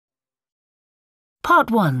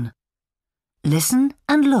Part 1. Listen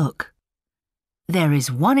and look. There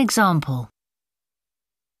is one example.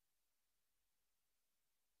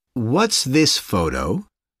 What's this photo?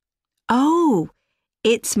 Oh,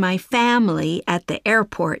 it's my family at the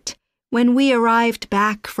airport when we arrived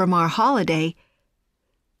back from our holiday.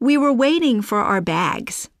 We were waiting for our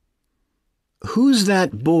bags. Who's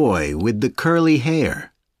that boy with the curly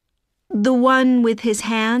hair? The one with his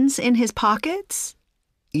hands in his pockets?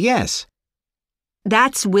 Yes.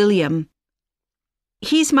 That's William.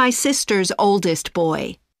 He's my sister's oldest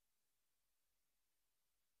boy.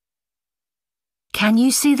 Can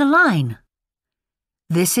you see the line?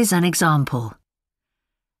 This is an example.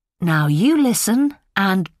 Now you listen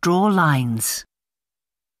and draw lines.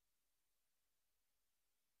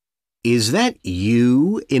 Is that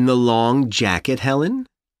you in the long jacket, Helen?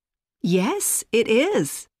 Yes, it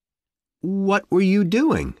is. What were you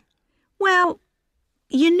doing? Well,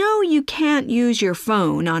 you know you can't use your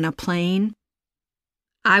phone on a plane.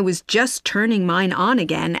 I was just turning mine on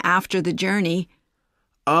again after the journey.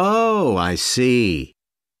 Oh, I see.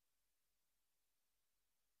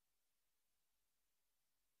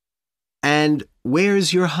 And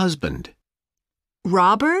where's your husband?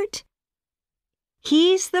 Robert?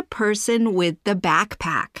 He's the person with the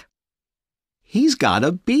backpack. He's got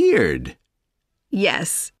a beard.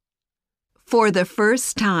 Yes. For the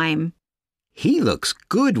first time. He looks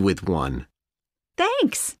good with one.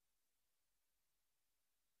 Thanks.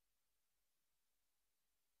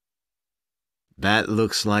 That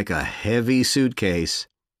looks like a heavy suitcase.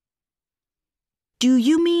 Do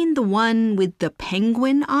you mean the one with the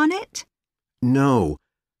penguin on it? No,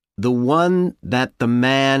 the one that the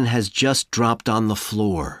man has just dropped on the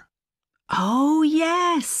floor. Oh,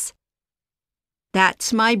 yes.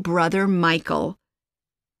 That's my brother Michael.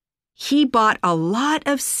 He bought a lot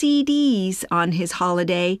of CDs on his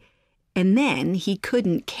holiday, and then he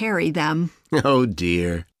couldn't carry them. Oh,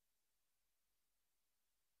 dear.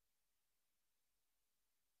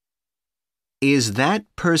 Is that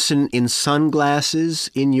person in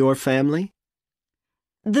sunglasses in your family?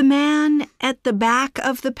 The man at the back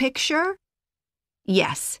of the picture?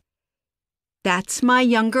 Yes. That's my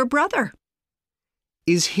younger brother.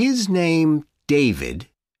 Is his name David?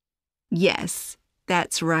 Yes,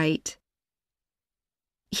 that's right.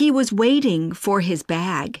 He was waiting for his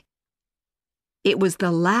bag. It was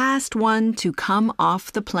the last one to come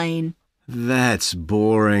off the plane. That's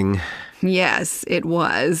boring. Yes, it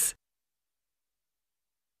was.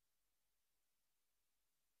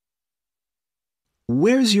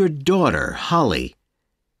 Where's your daughter, Holly?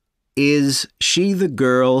 Is she the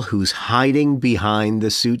girl who's hiding behind the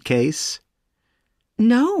suitcase?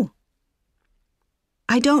 No.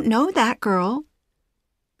 I don't know that girl.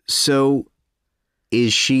 So,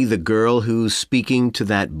 is she the girl who's speaking to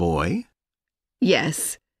that boy?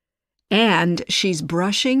 Yes. And she's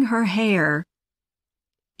brushing her hair.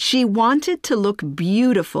 She wanted to look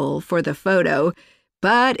beautiful for the photo,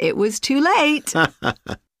 but it was too late.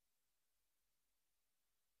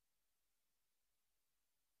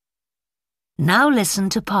 Now listen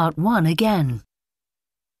to part 1 again.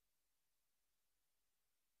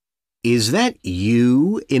 Is that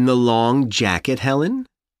you in the long jacket, Helen?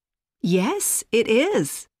 Yes, it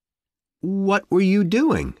is. What were you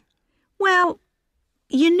doing? Well,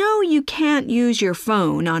 you know you can't use your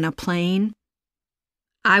phone on a plane.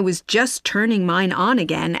 I was just turning mine on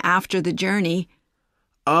again after the journey.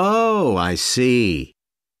 Oh, I see.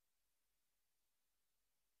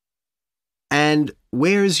 And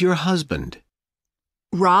where's your husband?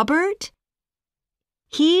 Robert?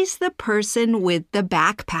 He's the person with the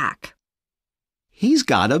backpack. He's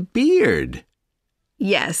got a beard.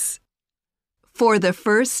 Yes. For the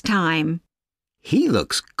first time. He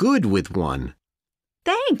looks good with one.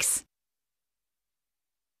 Thanks.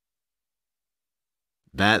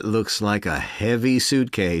 That looks like a heavy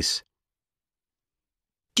suitcase.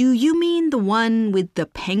 Do you mean the one with the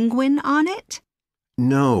penguin on it?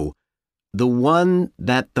 No, the one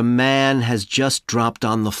that the man has just dropped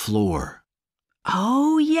on the floor.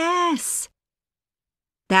 Oh, yes.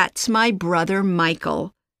 That's my brother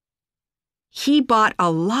Michael. He bought a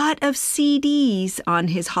lot of CDs on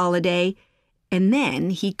his holiday, and then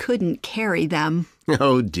he couldn't carry them.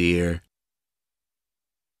 Oh, dear.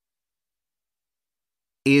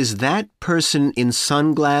 Is that person in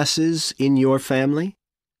sunglasses in your family?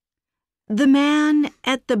 The man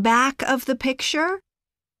at the back of the picture?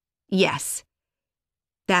 Yes.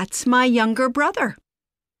 That's my younger brother.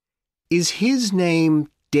 Is his name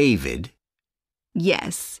David?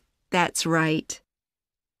 Yes, that's right.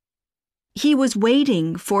 He was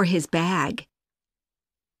waiting for his bag.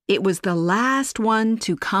 It was the last one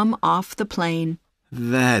to come off the plane.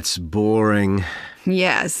 That's boring.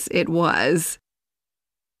 Yes, it was.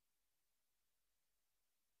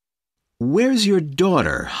 Where's your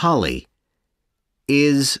daughter, Holly?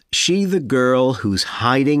 Is she the girl who's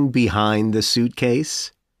hiding behind the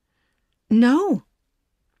suitcase? No.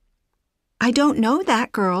 I don't know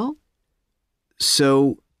that girl.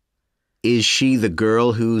 So, is she the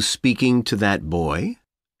girl who's speaking to that boy?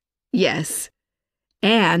 Yes.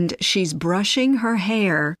 And she's brushing her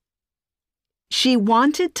hair. She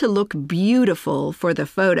wanted to look beautiful for the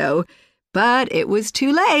photo, but it was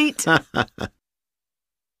too late.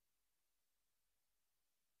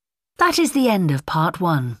 That is the end of part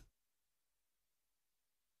 1.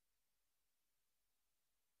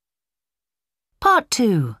 Part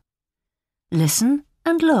 2. Listen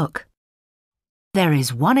and look. There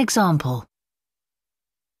is one example.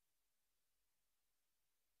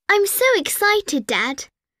 I'm so excited, Dad.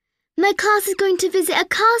 My class is going to visit a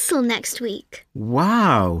castle next week.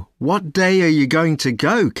 Wow! What day are you going to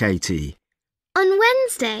go, Katie? On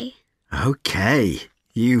Wednesday. OK,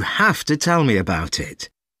 you have to tell me about it.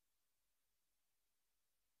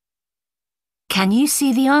 Can you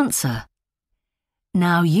see the answer?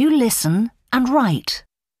 Now you listen and write.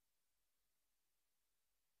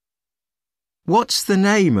 What's the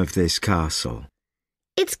name of this castle?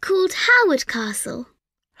 It's called Howard Castle.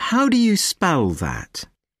 How do you spell that?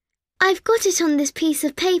 I've got it on this piece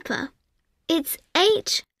of paper. It's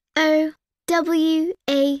Howard.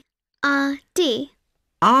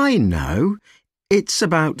 I know. It's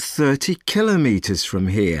about 30 kilometres from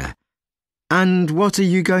here. And what are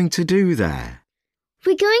you going to do there?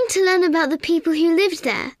 We're going to learn about the people who lived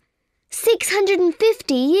there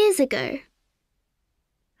 650 years ago.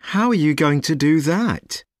 How are you going to do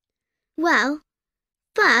that? Well,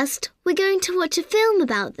 first we're going to watch a film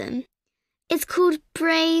about them. It's called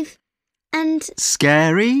Brave and...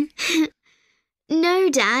 Scary? No,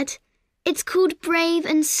 Dad. It's called Brave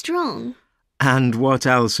and Strong. And what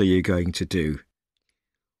else are you going to do?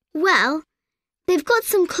 Well, they've got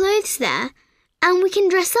some clothes there and we can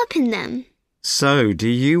dress up in them. So, do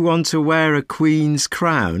you want to wear a queen's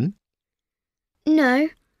crown? No,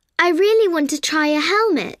 I really want to try a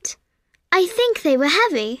helmet. I think they were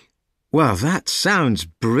heavy. Well, that sounds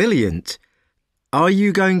brilliant. Are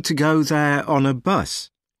you going to go there on a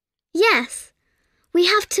bus? Yes, we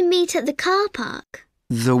have to meet at the car park.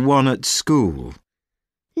 The one at school?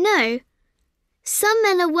 No, some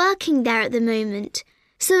men are working there at the moment,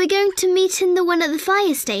 so we're going to meet in the one at the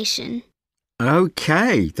fire station.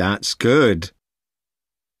 OK, that's good.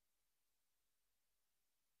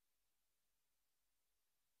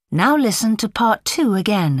 Now listen to part 2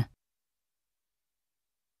 again.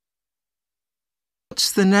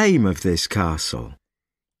 What's the name of this castle?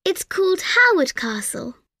 It's called Howard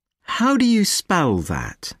Castle. How do you spell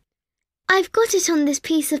that? I've got it on this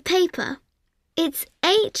piece of paper. It's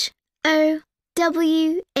Howard.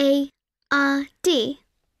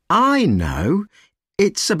 I know.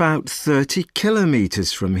 It's about 30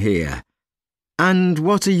 kilometres from here. And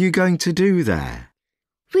what are you going to do there?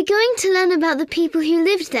 We're going to learn about the people who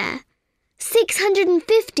lived there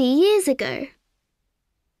 650 years ago.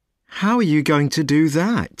 How are you going to do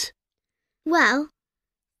that? Well,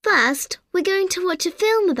 first we're going to watch a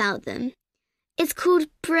film about them. It's called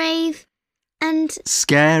Brave and...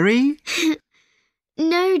 Scary?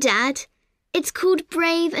 No, Dad. It's called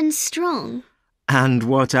Brave and Strong. And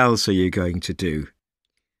what else are you going to do?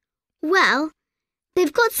 Well,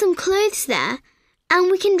 they've got some clothes there and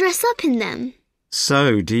we can dress up in them.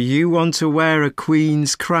 So, do you want to wear a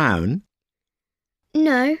queen's crown?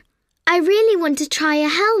 No, I really want to try a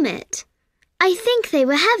helmet. I think they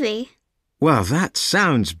were heavy. Well, that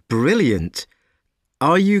sounds brilliant.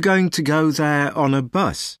 Are you going to go there on a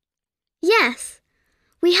bus? Yes,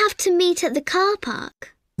 we have to meet at the car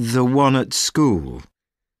park. The one at school?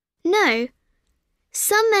 No,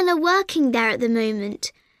 some men are working there at the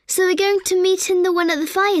moment, so we're going to meet in the one at the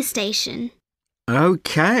fire station.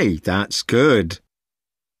 OK, that's good.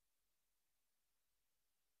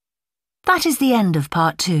 That is the end of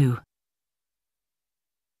part 2.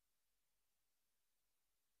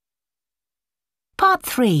 Part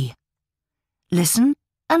 3. Listen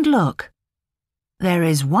and look. There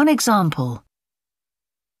is one example.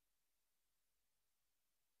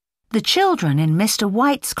 The children in Mr.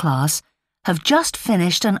 White's class have just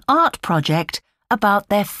finished an art project about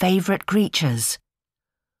their favourite creatures.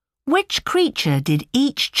 Which creature did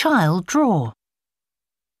each child draw?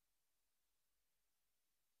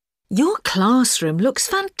 Your classroom looks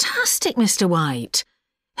fantastic, Mr. White.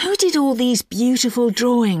 Who did all these beautiful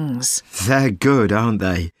drawings? They're good, aren't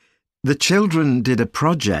they? The children did a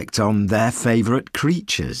project on their favourite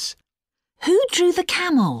creatures. who drew the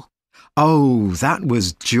camel? Oh, that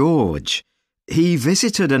was George. He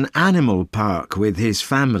visited an animal park with his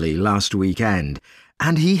family last weekend,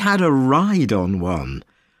 and he had a ride on one.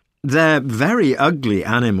 They're very ugly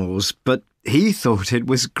animals, but he thought it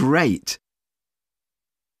was great.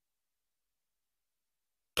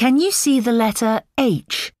 Can you see the letter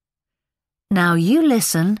H? Now you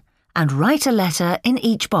listen and write a letter in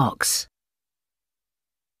each box.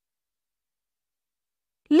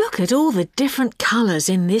 Look at all the different colours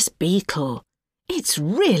in this beetle. It's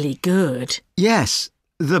really good. Yes,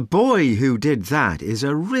 the boy who did that is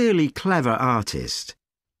a really clever artist.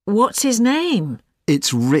 What's his name?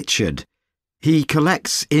 It's Richard. He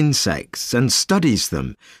collects insects and studies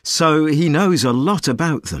them, so he knows a lot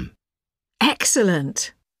about them.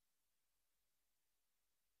 Excellent.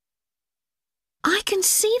 I can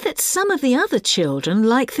see that some of the other children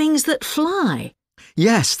like things that fly.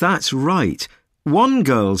 Yes, that's right. One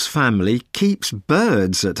girl's family keeps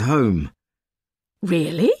birds at home.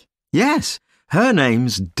 Really? Yes, her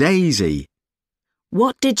name's Daisy.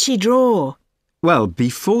 What did she draw? Well,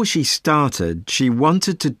 before she started, she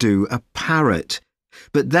wanted to do a parrot.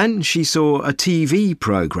 But then she saw a TV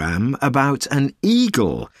programme about an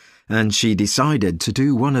eagle, and she decided to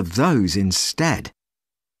do one of those instead.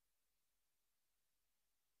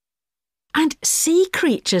 And sea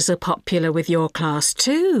creatures are popular with your class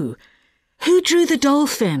too. Who drew the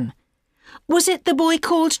dolphin? Was it the boy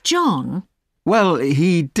called John? Well,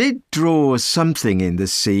 he did draw something in the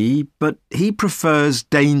sea, but he prefers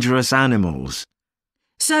dangerous animals.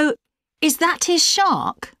 So, is that his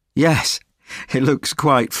shark? Yes, it looks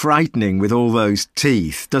quite frightening with all those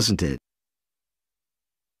teeth, doesn't it?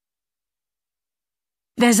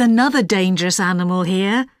 There's another dangerous animal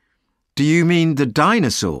here. Do you mean the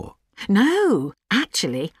dinosaur? No,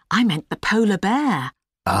 actually, I meant the polar bear.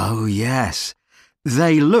 Oh, yes.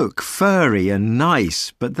 They look furry and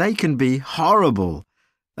nice, but they can be horrible.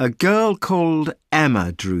 A girl called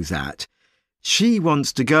Emma drew that. She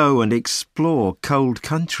wants to go and explore cold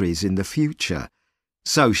countries in the future,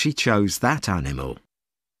 so she chose that animal.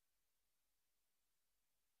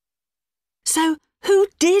 So, who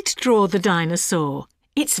did draw the dinosaur?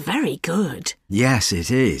 It's very good. Yes,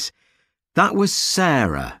 it is. That was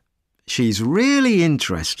Sarah. She's really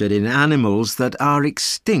interested in animals that are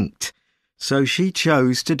extinct, so she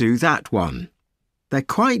chose to do that one. They're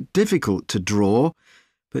quite difficult to draw,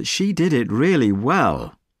 but she did it really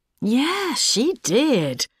well. Yeah, she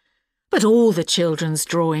did. But all the children's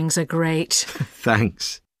drawings are great.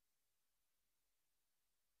 Thanks.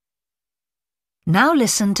 Now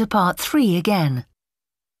listen to part 3 again.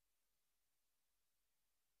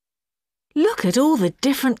 Look at all the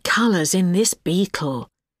different colours in this beetle.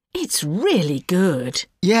 It's really good.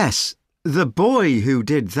 Yes, the boy who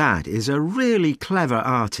did that is a really clever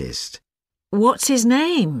artist. What's his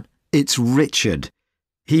name? It's Richard.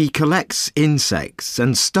 He collects insects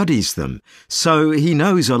and studies them, so he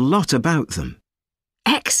knows a lot about them.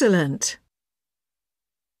 Excellent.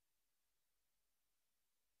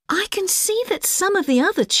 I can see that some of the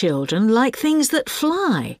other children like things that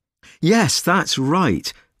fly. Yes, that's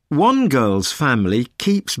right. One girl's family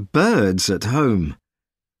keeps birds at home.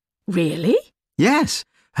 Really? Yes,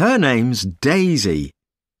 her name's Daisy.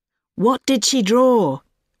 What did she draw?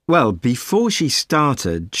 Well, before she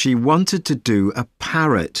started, she wanted to do a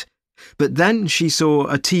parrot. But then she saw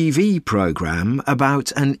a TV programme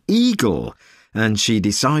about an eagle, and she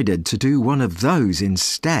decided to do one of those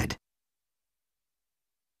instead.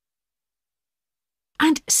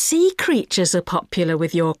 And sea creatures are popular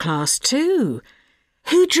with your class too.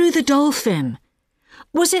 Who drew the dolphin?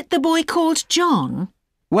 Was it the boy called John?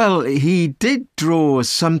 Well, he did draw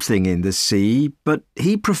something in the sea, but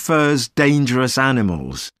he prefers dangerous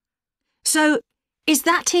animals. So, is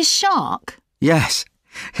that his shark? Yes,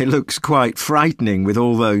 it looks quite frightening with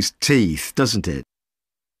all those teeth, doesn't it?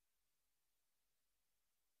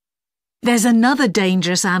 There's another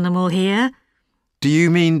dangerous animal here. Do you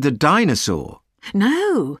mean the dinosaur?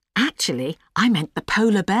 No, actually, I meant the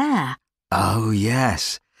polar bear. Oh,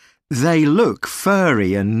 yes. They look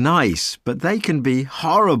furry and nice, but they can be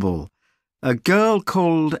horrible. A girl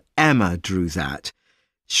called Emma drew that.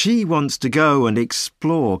 She wants to go and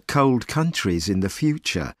explore cold countries in the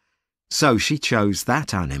future, so she chose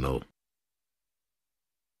that animal.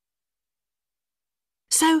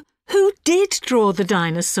 So, who did draw the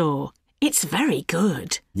dinosaur? It's very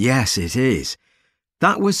good. Yes, it is.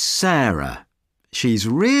 That was Sarah. She's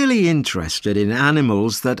really interested in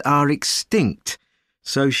animals that are extinct,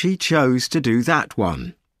 so she chose to do that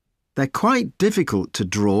one. They're quite difficult to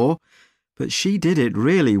draw, but she did it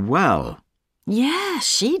really well. Yeah,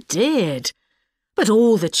 she did. but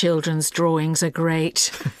all the children's drawings are great.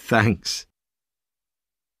 Thanks.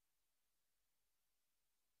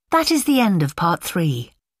 That is the end of part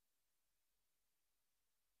 3.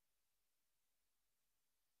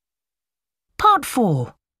 Part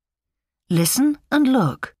 4. Listen and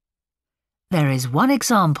look. There is one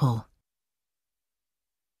example.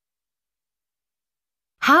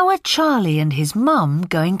 How are Charlie and his mum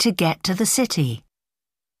going to get to the city?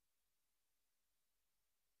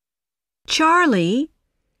 Charlie,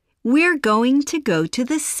 we're going to go to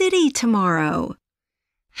the city tomorrow.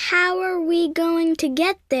 How are we going to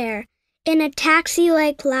get there? In a taxi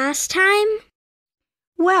like last time?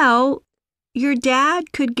 Well, your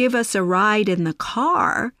dad could give us a ride in the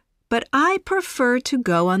car, but I prefer to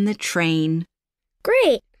go on the train.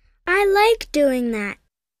 Great. I like doing that.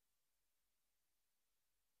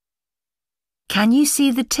 Can you see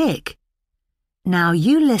the tick? Now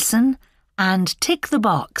you listen and tick the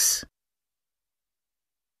box.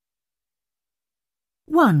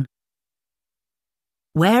 1.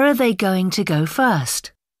 Where are they going to go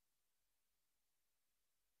first?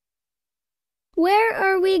 Where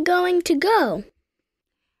are we going to go?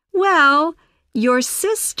 Well, your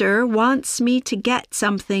sister wants me to get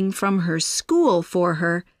something from her school for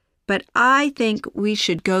her, but I think we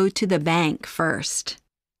should go to the bank first.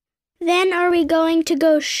 Then are we going to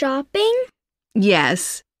go shopping?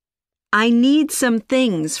 Yes. I need some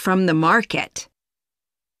things from the market.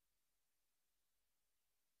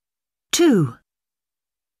 2.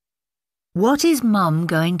 What is Mum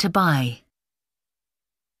going to buy?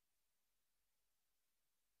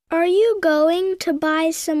 Are you going to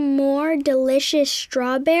buy some more delicious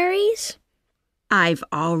strawberries? I've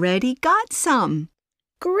already got some.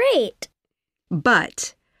 Great.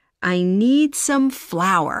 But I need some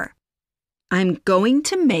flour. I'm going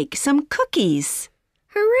to make some cookies.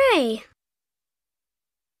 Hooray!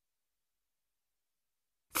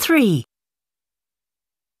 3.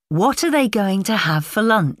 What are they going to have for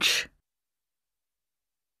lunch?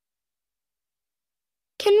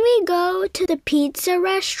 Can we go to the pizza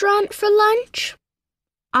restaurant for lunch?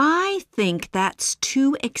 I think that's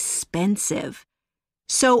too expensive,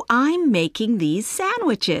 so I'm making these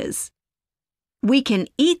sandwiches. We can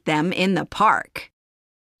eat them in the park.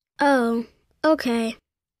 Oh, okay.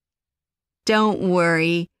 Don't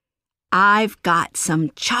worry. I've got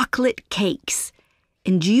some chocolate cakes,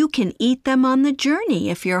 and you can eat them on the journey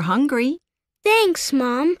if you're hungry. Thanks,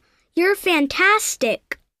 Mom. You're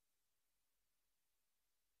fantastic.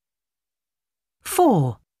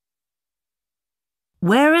 4.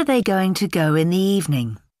 Where are they going to go in the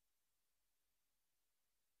evening?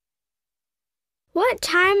 What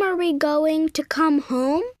time are we going to come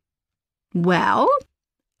home? Well,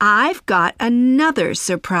 I've got another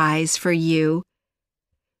surprise for you.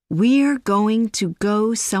 We're going to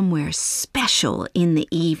go somewhere special in the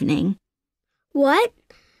evening. What?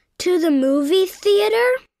 To the movie theater?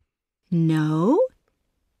 No,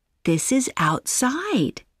 this is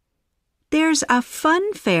outside. There's a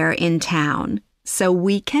fun fair in town, so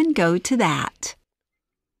we can go to that.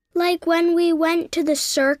 Like when we went to the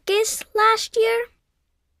circus last year?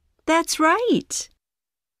 That's right.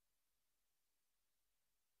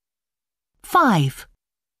 5.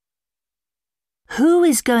 Who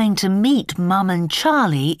is going to meet Mum and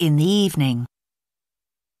Charlie in the evening?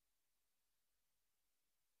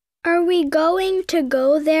 Are we going to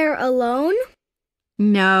go there alone?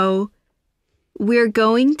 No, we're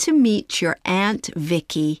going to meet your Aunt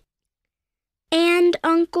Vicky. And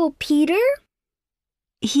Uncle Peter?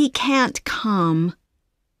 He can't come,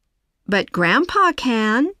 but Grandpa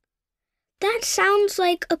can. That sounds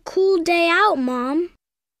like a cool day out, Mom.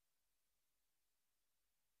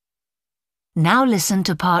 Now listen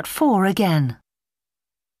to part 4 again.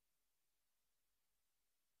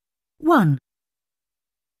 1.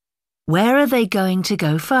 Where are they going to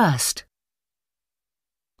go first?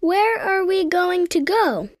 Where are we going to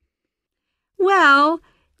go? Well,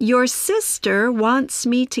 your sister wants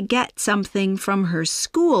me to get something from her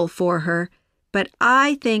school for her, but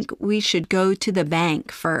I think we should go to the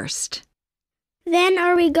bank first. Then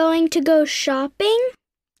are we going to go shopping?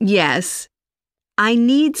 Yes. I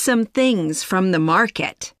need some things from the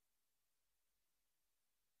market.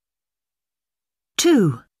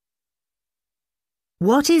 2.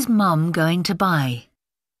 What is Mum going to buy?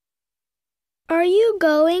 Are you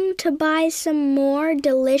going to buy some more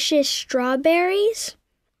delicious strawberries?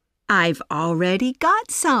 I've already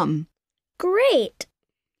got some. Great.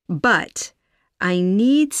 But I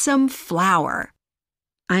need some flour.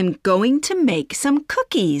 I'm going to make some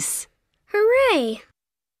cookies. Hooray!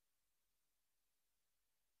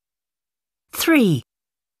 3.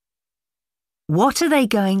 What are they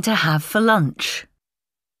going to have for lunch?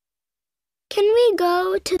 we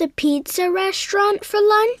go to the pizza restaurant for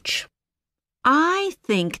lunch? I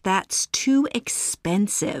think that's too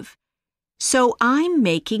expensive, so I'm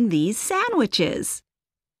making these sandwiches.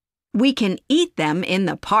 We can eat them in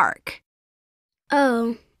the park.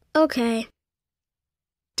 Oh, okay.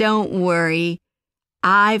 Don't worry.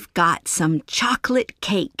 I've got some chocolate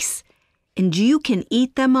cakes, and you can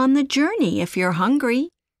eat them on the journey if you're hungry.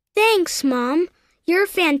 Thanks, Mom. You're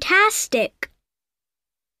fantastic.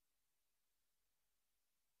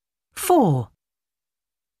 4.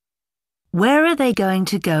 Where are they going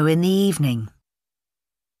to go in the evening?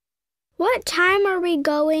 What time are we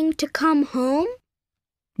going to come home?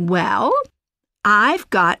 Well, I've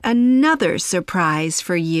got another surprise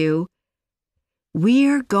for you.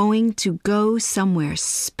 We're going to go somewhere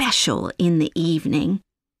special in the evening.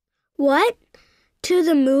 What? To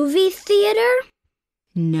the movie theater?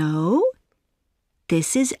 No,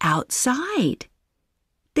 this is outside.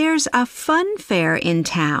 There's a fun fair in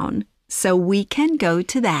town, so we can go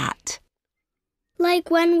to that.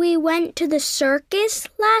 Like when we went to the circus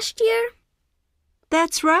last year?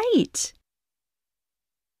 That's right.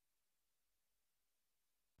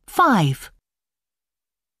 5.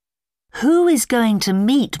 Who is going to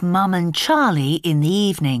meet Mum and Charlie in the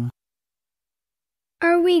evening?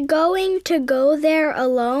 Are we going to go there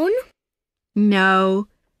alone? No,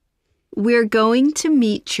 we're going to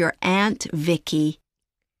meet your Aunt Vicky.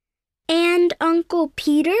 And Uncle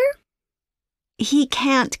Peter? He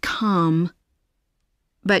can't come,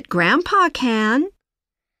 but Grandpa can.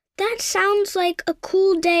 That sounds like a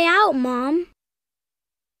cool day out, Mom.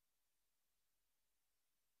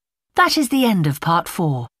 That is the end of part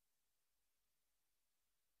 4.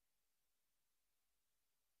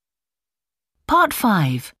 Part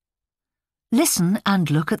 5. Listen and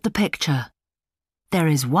look at the picture. There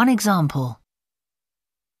is one example.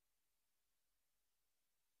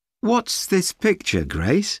 What's this picture,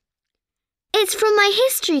 Grace? It's from my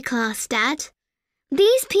history class, Dad.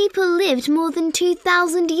 These people lived more than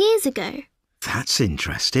 2,000 years ago. That's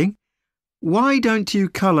interesting. Why don't you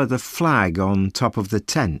colour the flag on top of the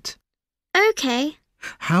tent? Okay,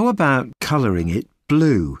 How about colouring it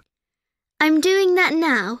blue? I'm doing that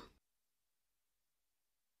now.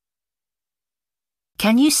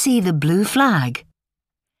 Can you see the blue flag?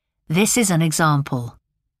 This is an example.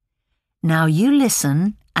 Now you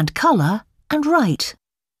listen and colour and write.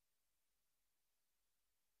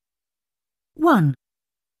 1.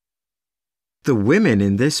 The women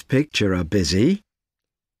in this picture are busy.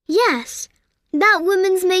 Yes, that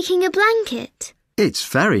woman's making a blanket. It's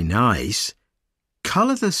very nice.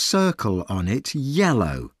 Colour the circle on it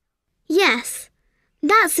yellow. Yes,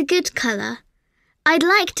 that's a good colour. I'd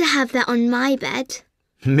like to have that on my bed.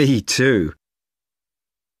 Me too.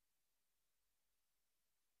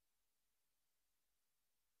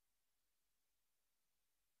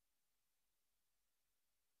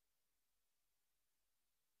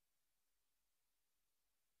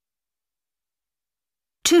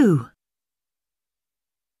 Two.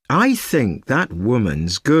 I think that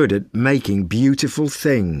woman's good at making beautiful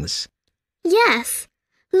things. Yes,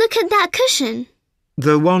 look at that cushion.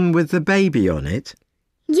 The one with the baby on it?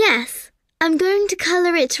 Yes, I'm going to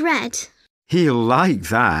colour it red. He'll like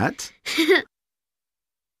that.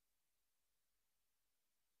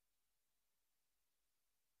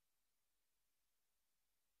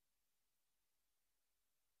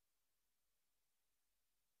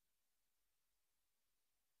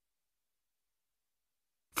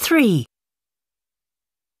 Three.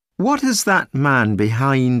 What has that man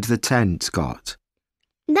behind the tent got?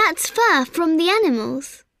 That's fur from the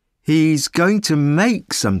animals. He's going to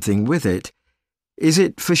make something with it. Is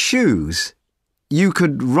it for shoes? You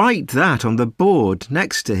could write that on the board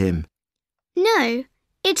next to him. No,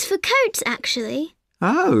 it's for coats, actually.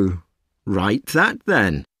 Oh, write that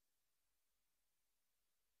then.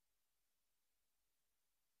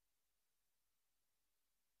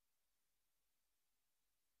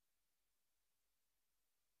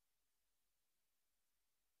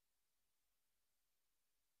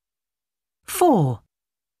 Four.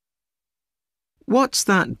 What's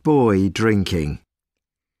that boy drinking?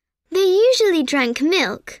 They usually drank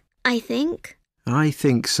milk, I think. I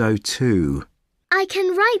think so too. I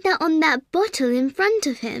can write that on that bottle in front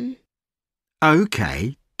of him.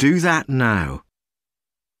 OK, do that now.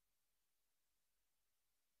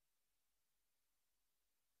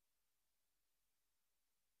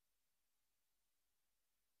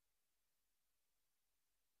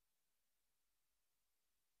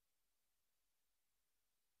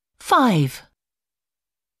 Five.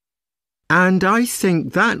 And I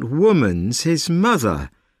think that woman's his mother.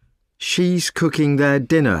 She's cooking their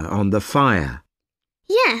dinner on the fire.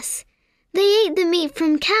 Yes, They ate the meat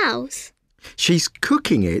from cows. She's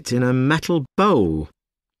cooking it in a metal bowl.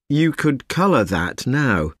 You could colour that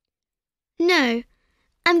now. No,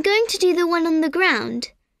 I'm going to do the one on the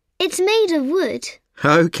ground. It's made of wood.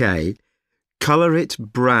 OK, colour it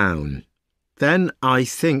brown. Then I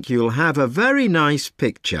think you'll have a very nice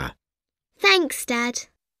picture. Thanks, Dad.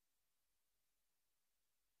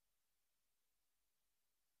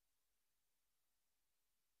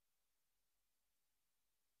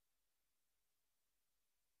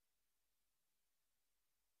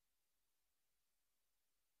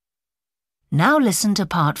 Now listen to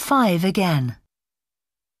part 5 again.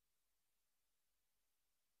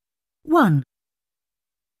 1.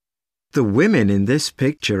 The women in this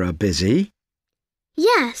picture are busy.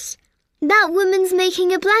 Yes, that woman's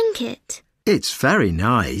making a blanket. It's very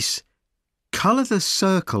nice. Colour the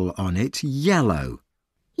circle on it yellow.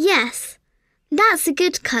 Yes, that's a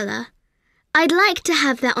good colour. I'd like to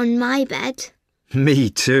have that on my bed. Me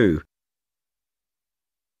too.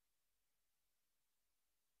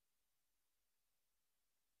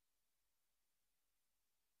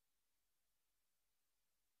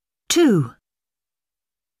 Two.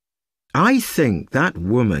 I think that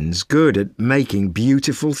woman's good at making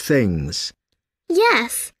beautiful things.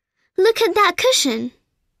 Yes, look at that cushion.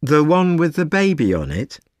 The one with the baby on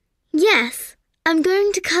it? Yes, I'm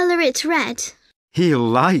going to colour it red. He'll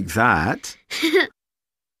like that.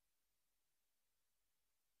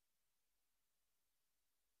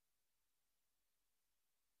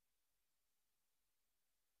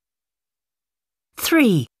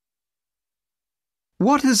 3.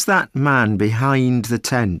 What has that man behind the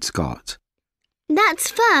tent got? That's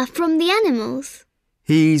fur from the animals.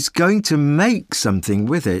 He's going to make something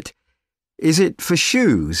with it. Is it for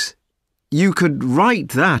shoes? You could write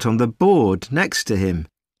that on the board next to him.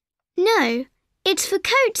 No, it's for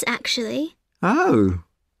coats, actually. Oh,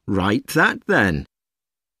 write that then.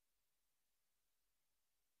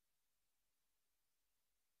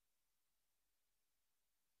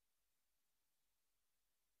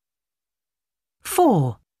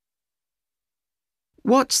 4.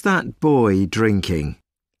 What's that boy drinking?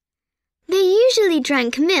 They usually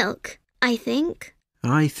drank milk, I think.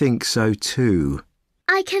 I think so too.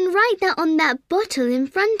 I can write that on that bottle in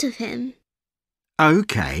front of him.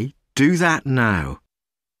 OK, do that now.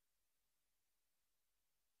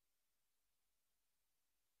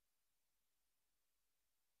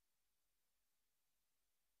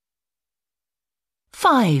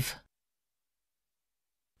 5.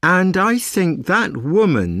 And I think that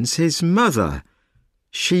woman's his mother.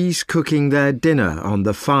 She's cooking their dinner on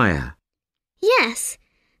the fire. Yes,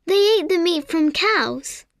 they ate the meat from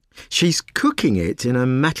cows. She's cooking it in a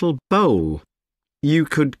metal bowl. You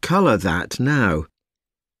could colour that now.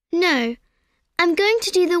 No, I'm going to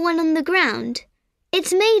do the one on the ground.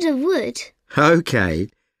 It's made of wood. OK,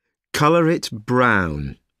 colour it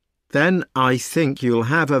brown. Then I think you'll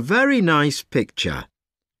have a very nice picture.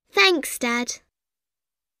 Thanks, Dad.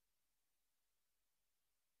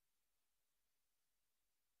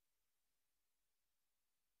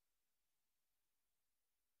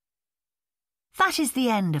 That is the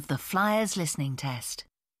end of the Flyers listening test.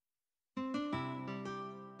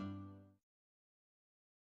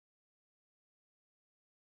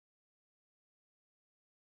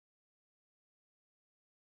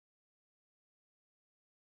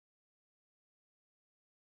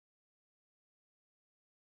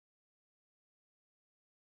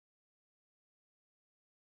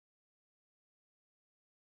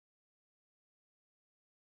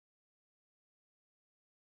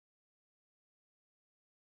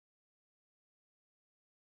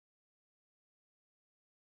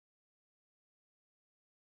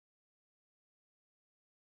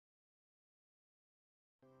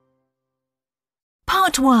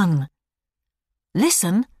 Part 1.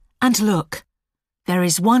 Listen and look. There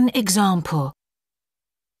is one example.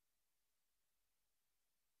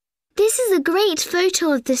 This is a great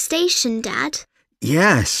photo of the station, Dad.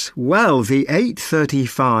 Yes, well, the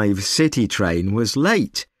 8:35 city train was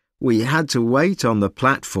late. We had to wait on the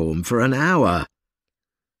platform for an hour.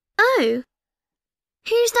 Oh,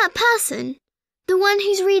 who's that person? The one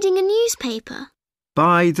who's reading a newspaper?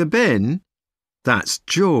 By the bin? That's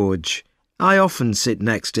George. I often sit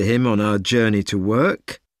next to him on our journey to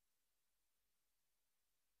work.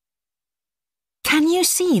 Can you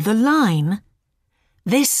see the line?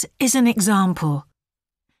 This is an example.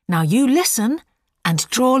 Now you listen and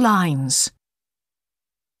draw lines.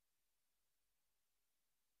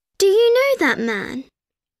 Do you know that man?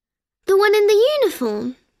 The one in the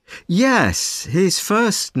uniform? Yes, his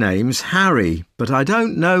first name's Harry, but I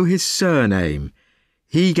don't know his surname.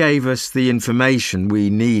 He gave us the information we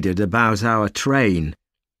needed about our train.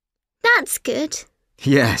 That's good.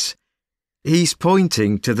 Yes, he's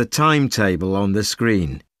pointing to the timetable on the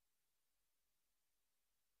screen.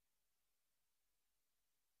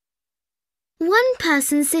 One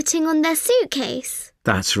person sitting on their suitcase.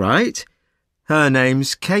 That's right. Her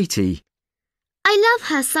name's Katie. I love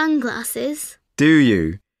her sunglasses. Do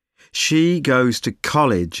you? She goes to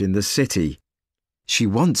college in the city. She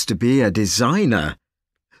wants to be a designer.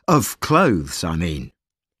 Of clothes, I mean.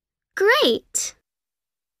 Great.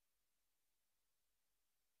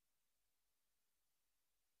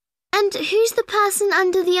 And who's the person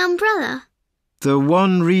under the umbrella? The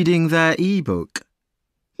one reading their e-book.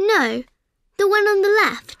 No, the one on the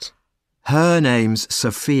left. Her name's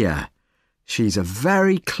Sophia. She's a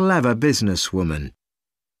very clever businesswoman.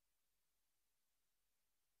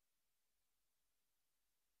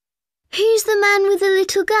 Who's the man with the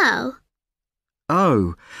little girl?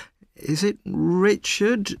 Oh, is it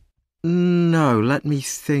Richard? No, let me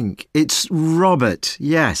think. It's Robert.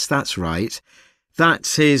 Yes, that's right.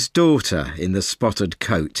 That's his daughter in the spotted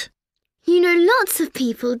coat. You know lots of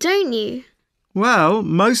people, don't you? Well,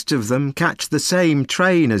 most of them catch the same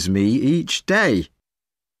train as me each day.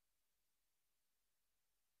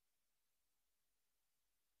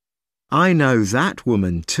 I know that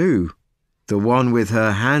woman too, the one with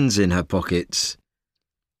her hands in her pockets.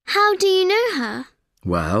 How do you know her?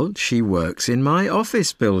 Well, she works in my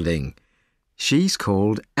office building. She's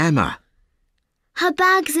called Emma. Her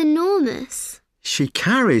bag's enormous. She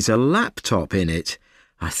carries a laptop in it.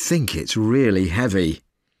 I think it's really heavy.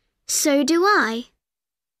 So do I.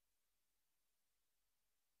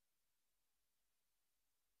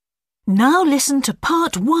 Now listen to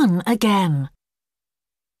part 1 again.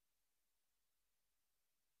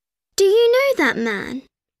 Do you know that man?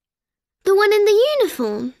 The one in the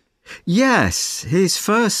uniform? Yes, his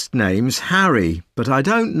first name's Harry, but I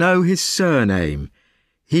don't know his surname.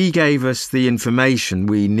 He gave us the information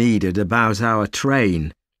we needed about our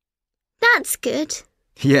train. That's good.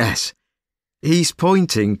 Yes, he's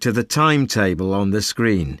pointing to the timetable on the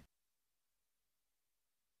screen.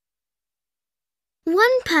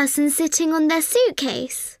 One person sitting on their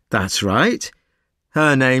suitcase. That's right.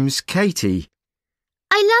 Her name's Katie.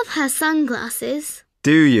 I love her sunglasses.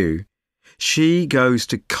 Do you? She goes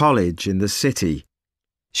to college in the city.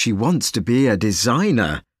 She wants to be a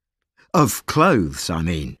designer. Of clothes, I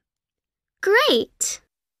mean. Great.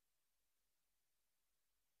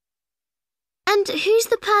 And who's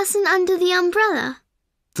the person under the umbrella?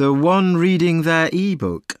 The one reading their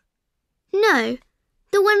e-book. No,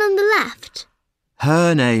 the one on the left.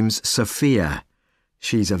 Her name's Sophia.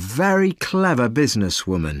 She's a very clever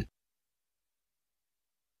businesswoman.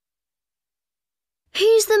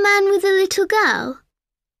 Who's the man with the little girl?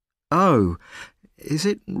 Oh, is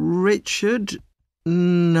it Richard?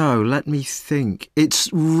 No, let me think. It's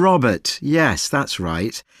Robert. Yes, that's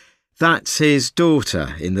right. That's his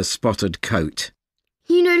daughter in the spotted coat.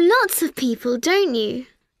 You know lots of people, don't you?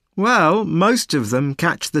 Well, most of them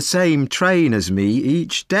catch the same train as me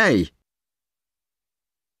each day.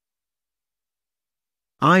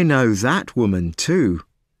 I know that woman too,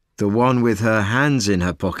 the one with her hands in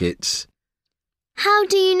her pockets. How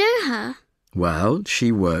do you know her? Well,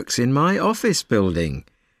 she works in my office building.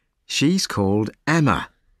 She's called Emma.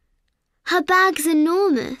 Her bag's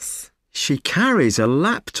enormous. She carries a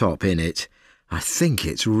laptop in it. I think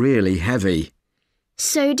it's really heavy.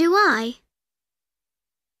 So do I.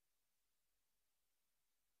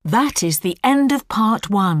 That is the end of part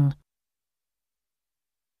 1.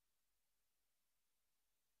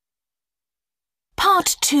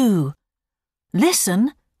 Part 2.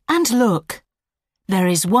 Listen and look. There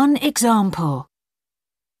is one example.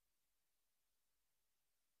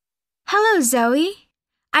 Hello, Zoe.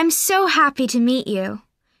 I'm so happy to meet you.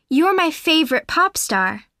 You're my favorite pop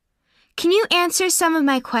star. Can you answer some of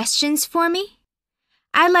my questions for me?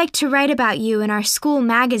 I'd like to write about you in our school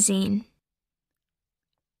magazine.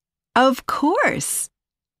 Of course.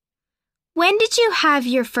 When did you have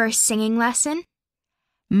your first singing lesson?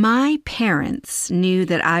 My parents knew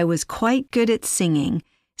that I was quite good at singing,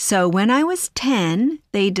 so when I was 10,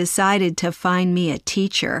 they decided to find me a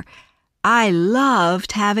teacher. I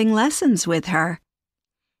loved having lessons with her.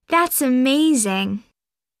 That's amazing.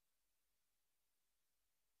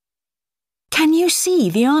 Can you see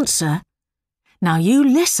the answer? Now you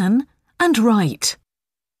listen and write.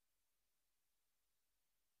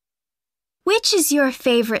 Which is your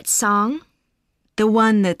favorite song? The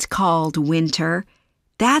one that's called Winter.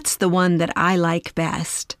 That's the one that I like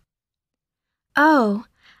best. Oh,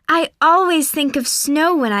 I always think of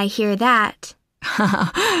snow when I hear that.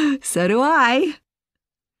 So do I.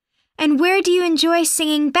 And where do you enjoy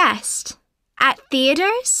singing best? At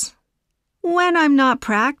theaters? When I'm not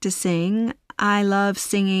practicing, I love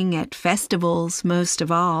singing at festivals most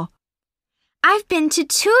of all. I've been to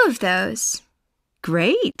 2 of those.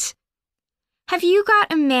 Great! Have you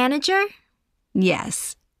got a manager?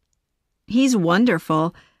 Yes. He's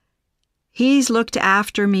wonderful. He's looked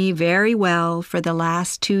after me very well for the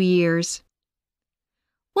last 2 years.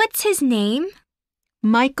 What's his name?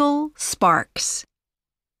 Michael Sparks.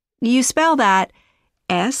 You spell that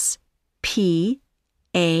S-P-A-R-K-S.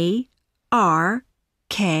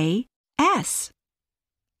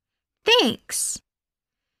 Thanks.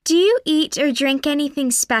 Do you eat or drink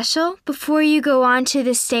anything special before you go on to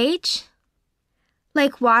the stage?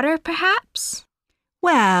 Like water, perhaps?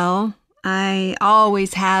 Well, I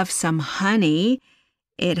always have some honey.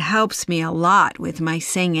 It helps me a lot with my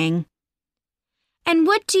singing. And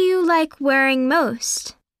what do you like wearing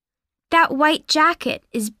most? That white jacket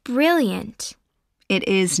is brilliant. It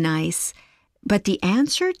is nice, but the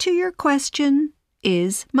answer to your question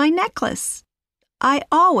is my necklace. I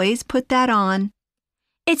always put that on.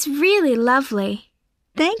 It's really lovely.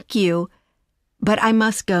 Thank you, but I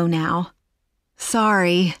must go now.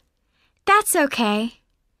 Sorry. That's okay.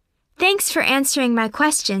 Thanks for answering my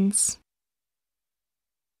questions.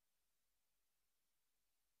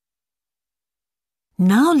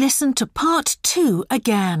 Now listen to part 2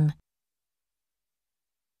 again.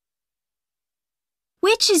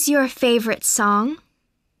 Which is your favorite song?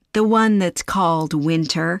 The one that's called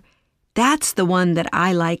Winter. That's the one that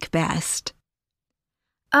I like best.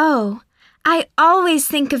 Oh, I always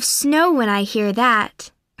think of snow when I hear that.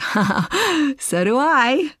 So do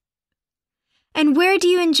I. And where do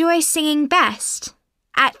you enjoy singing best?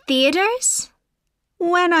 At theaters?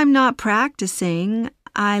 When I'm not practicing,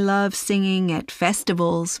 I love singing at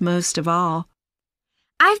festivals most of all.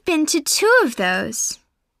 I've been to 2 of those.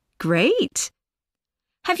 Great!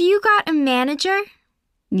 Have you got a manager?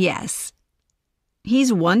 Yes.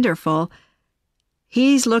 He's wonderful.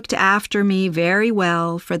 He's looked after me very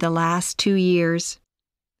well for the last 2 years.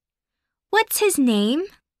 What's his name?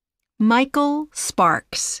 Michael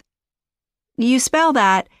Sparks. You spell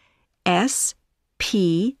that S-P-A-R-K-S.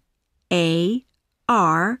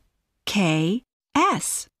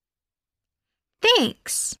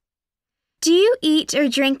 Thanks. Do you eat or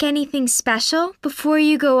drink anything special before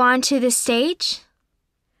you go on to the stage?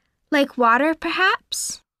 Like water,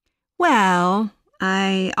 perhaps? Well,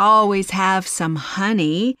 I always have some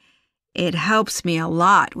honey. It helps me a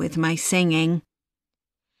lot with my singing.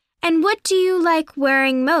 And what do you like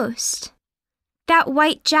wearing most? That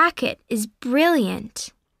white jacket is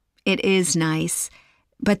brilliant. It is nice,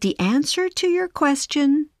 but the answer to your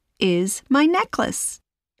question is my necklace.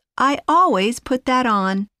 I always put that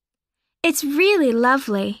on. It's really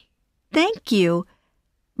lovely. Thank you,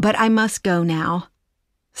 but I must go now.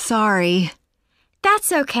 Sorry. That's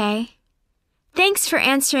okay. Thanks for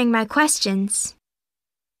answering my questions.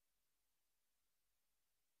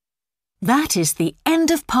 That is the end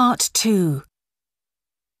of part 2.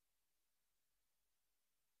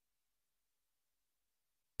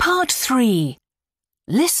 Part 3.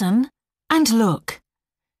 Listen and look.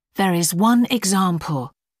 There is one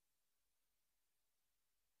example.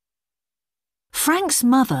 Frank's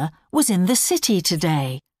mother was in the city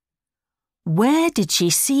today. Where did she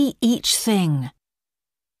see each thing?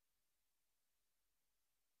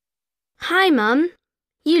 Hi, Mum.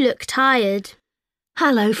 You look tired.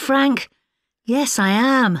 Hello, Frank. Yes, I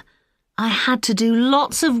am. I had to do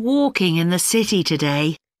lots of walking in the city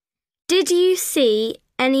today. Did you see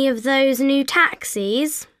any of those new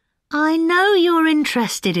taxis? I know you're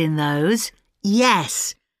interested in those.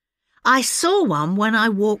 Yes. I saw one when I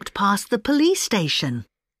walked past the police station.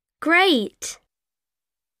 Great.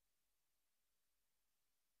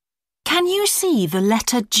 Can you see the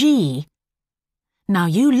letter G? Now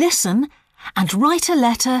you listen and write a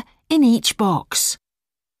letter in each box.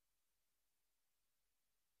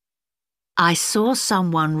 I saw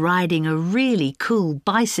someone riding a really cool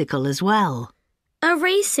bicycle as well. A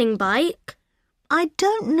racing bike? I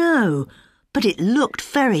don't know, but it looked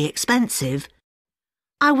very expensive.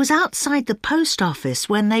 I was outside the post office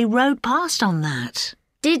when they rode past on that.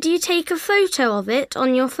 Did you take a photo of it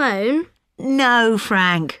on your phone? No,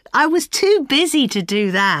 Frank. I was too busy to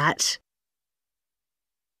do that.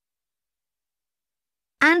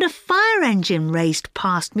 And a fire engine raced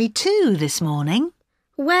past me too this morning.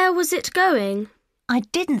 Where was it going? I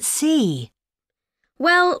didn't see.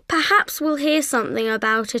 Well, perhaps we'll hear something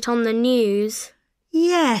about it on the news.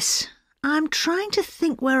 Yes, I'm trying to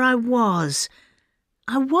think where I was.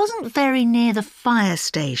 I wasn't very near the fire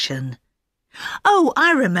station. Oh,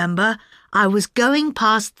 I remember. I was going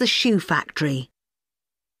past the shoe factory.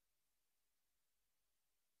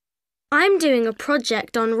 I'm doing a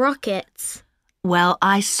project on rockets. Well,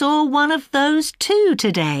 I saw one of those too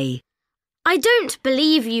today. I don't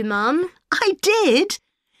believe you, Mum. I did.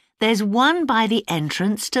 There's one by the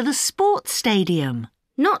entrance to the sports stadium.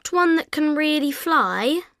 Not one that can really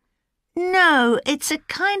fly? No, it's a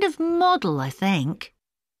kind of model, I think.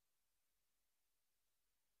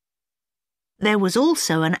 There was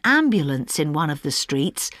also an ambulance in one of the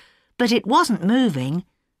streets, but it wasn't moving.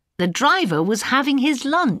 The driver was having his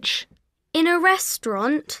lunch. In a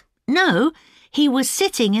restaurant? No, he was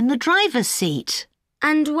sitting in the driver's seat.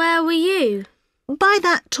 And where were you? By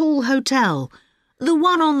that tall hotel, the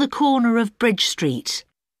one on the corner of Bridge Street.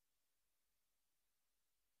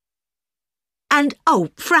 And, oh,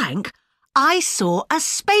 Frank, I saw a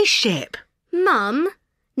spaceship. Mum,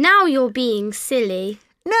 now you're being silly.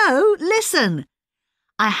 No, listen.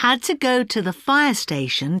 I had to go to the fire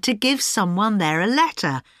station to give someone there a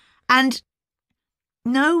letter, and...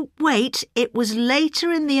 No, wait, it was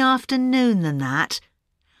later in the afternoon than that.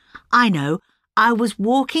 I know, I was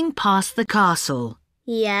walking past the castle.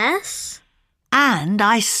 Yes? And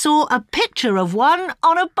I saw a picture of one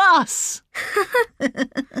on a bus.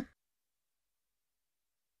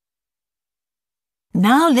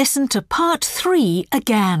 Now listen to part 3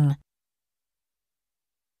 again.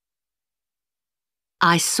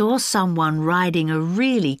 I saw someone riding a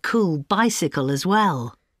really cool bicycle as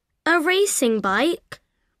well. A racing bike?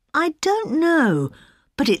 I don't know,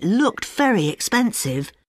 but it looked very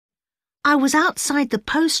expensive. I was outside the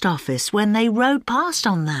post office when they rode past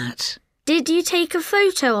on that. Did you take a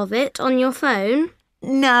photo of it on your phone?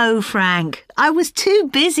 No, Frank, I was too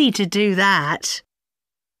busy to do that.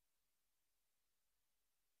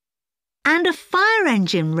 And a fire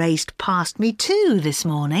engine raced past me too this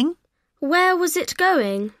morning. Where was it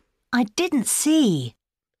going? I didn't see.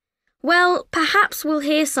 Well, perhaps we'll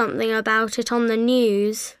hear something about it on the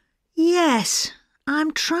news. Yes,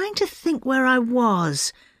 I'm trying to think where I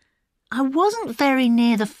was. I wasn't very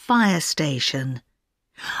near the fire station.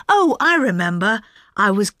 Oh, I remember.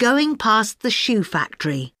 I was going past the shoe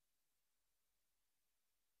factory.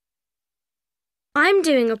 I'm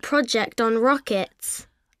doing a project on rockets.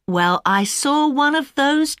 Well, I saw one of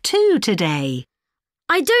those too today.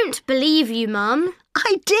 I don't believe you, Mum.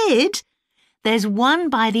 I did. There's one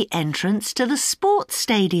by the entrance to the sports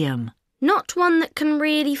stadium. Not one that can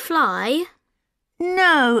really fly?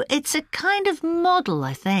 No, it's a kind of model,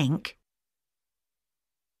 I think.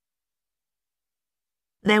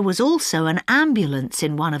 There was also an ambulance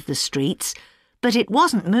in one of the streets, but it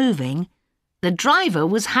wasn't moving. The driver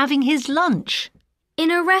was having his lunch.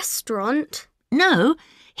 In a restaurant? No,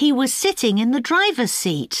 he was sitting in the driver's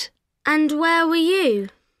seat. And where were you?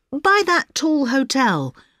 By that tall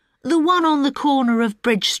hotel, the one on the corner of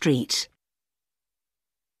Bridge Street.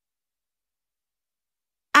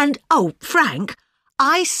 And, oh, Frank,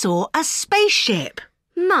 I saw a spaceship.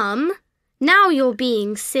 Mum, now you're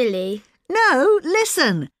being silly. No,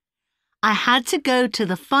 listen. I had to go to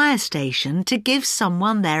the fire station to give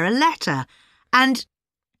someone there a letter, and...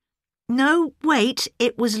 No, wait,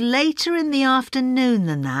 it was later in the afternoon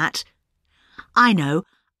than that. I know,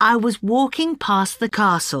 I was walking past the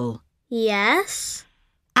castle. Yes?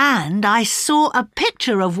 And I saw a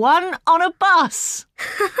picture of one on a bus.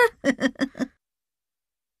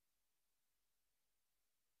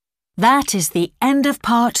 That is the end of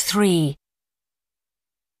part 3.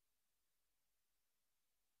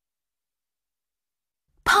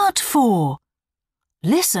 Part 4.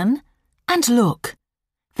 Listen and look.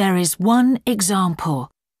 There is one example.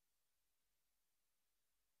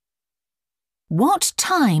 What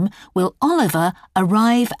time will Oliver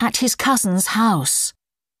arrive at his cousin's house?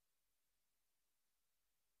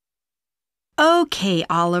 Okay,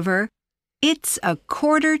 Oliver. It's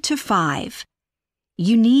 4:45.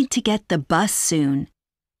 You need to get the bus soon.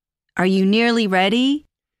 Are you nearly ready?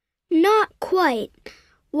 Not quite.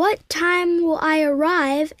 What time will I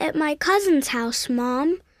arrive at my cousin's house,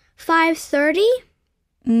 Mom? 5:30?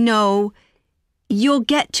 No. You'll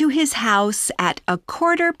get to his house at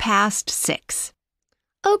 6:15.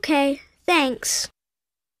 Okay, thanks.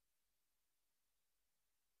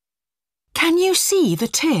 Can you see the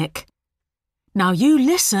tick? Now you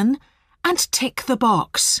listen and tick the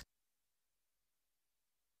box.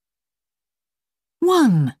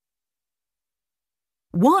 1.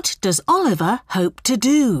 What does Oliver hope to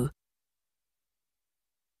do?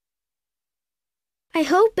 I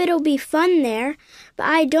hope it'll be fun there, but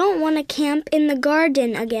I don't want to camp in the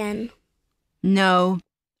garden again. No,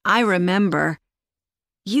 I remember.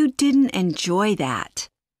 You didn't enjoy that.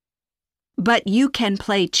 But you can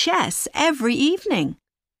play chess every evening.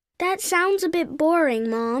 That sounds a bit boring,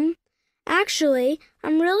 Mom. Actually,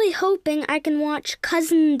 I'm really hoping I can watch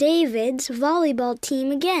Cousin David's volleyball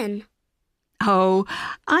team again. Oh,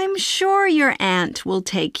 I'm sure your aunt will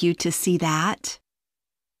take you to see that.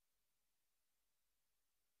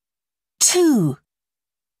 2.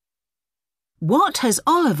 What has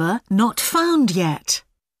Oliver not found yet?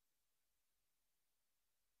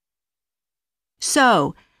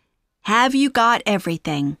 So, have you got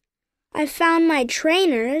everything? I found my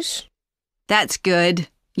trainers. That's good.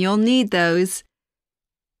 You'll need those.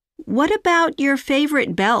 What about your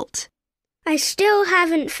favorite belt? I still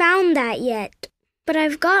haven't found that yet, but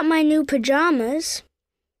I've got my new pajamas.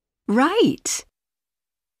 Right.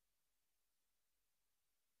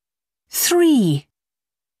 3.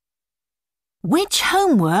 Which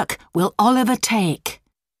homework will Oliver take?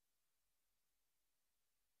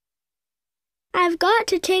 I've got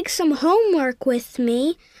to take some homework with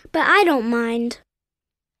me, but I don't mind.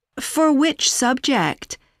 For which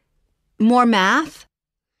subject? More math?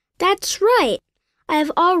 That's right.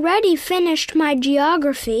 I've already finished my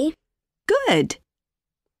geography. Good.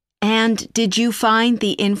 And did you find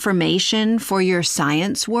the information for your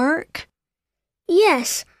science work?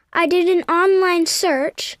 Yes, I did an online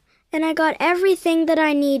search, and I got everything that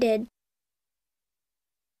I needed.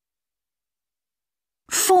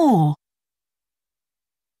 4.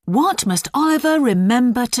 What must Oliver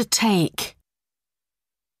remember to take?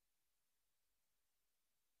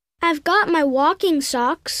 I've got my walking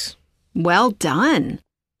socks. Well done.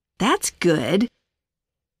 That's good.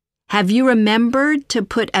 Have you remembered to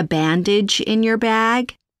put a bandage in your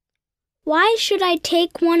bag? Why should I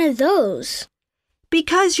take one of those?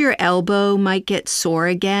 Because your elbow might get sore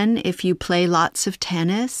again if you play lots of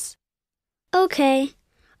tennis. Okay.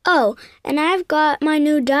 Oh, and I've got my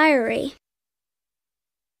new diary.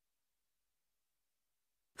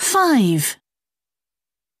 5.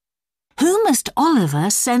 Who must Oliver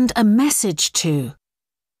send a message to?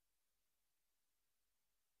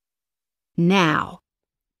 Now,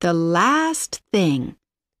 the last thing.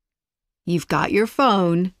 You've got your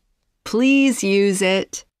phone. Please use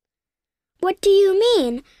it. What do you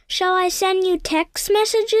mean? Shall I send you text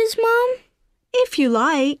messages, Mom? If you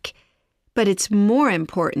like, but it's more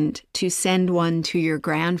important to send one to your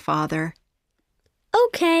grandfather.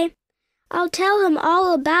 Okay. I'll tell him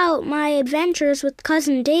all about my adventures with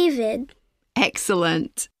Cousin David.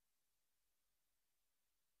 Excellent.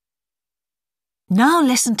 Now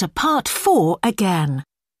listen to part 4 again.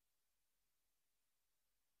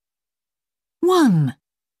 1.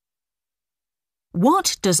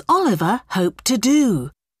 What does Oliver hope to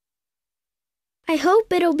do? I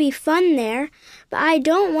hope it'll be fun there, but I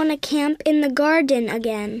don't want to camp in the garden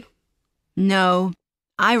again. No,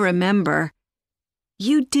 I remember.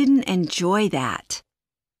 You didn't enjoy that.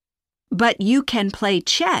 But you can play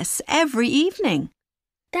chess every evening.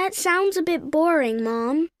 That sounds a bit boring,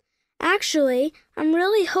 Mom. Actually, I'm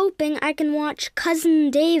really hoping I can watch Cousin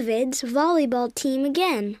David's volleyball team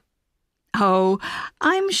again. Oh,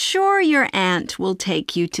 I'm sure your aunt will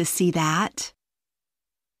take you to see that.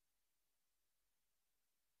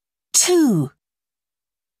 2.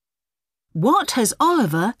 What has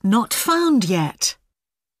Oliver not found yet?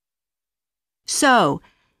 So,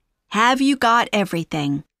 have you got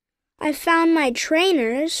everything? I found my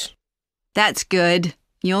trainers. That's good.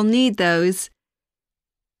 You'll need those.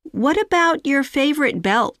 What about your favorite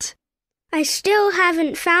belt? I still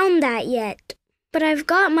haven't found that yet, but I've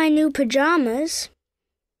got my new pajamas.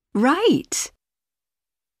 Right.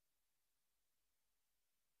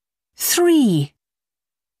 3.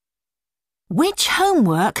 Which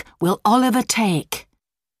homework will Oliver take?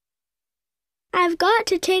 I've got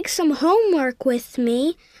to take some homework with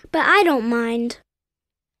me, but I don't mind.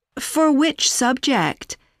 For which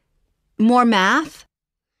subject? More math?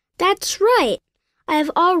 That's right. I've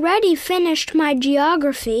already finished my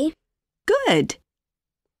geography. Good.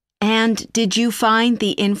 And did you find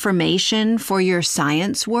the information for your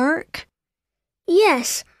science work?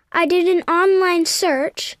 Yes, I did an online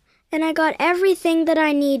search, and I got everything that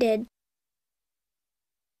I needed.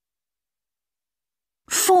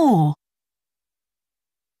 4.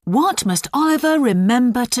 What must Oliver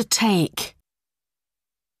remember to take?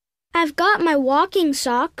 I've got my walking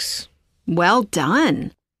socks. Well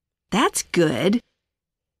done. That's good.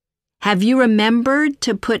 Have you remembered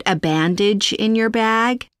to put a bandage in your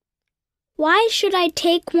bag? Why should I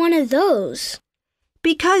take one of those?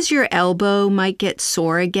 Because your elbow might get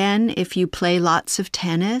sore again if you play lots of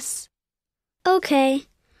tennis. Okay.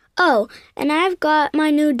 Oh, and I've got my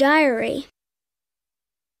new diary.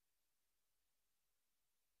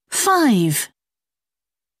 5.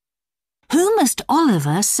 Who must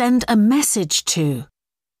Oliver send a message to?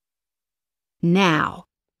 Now,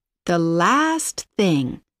 the last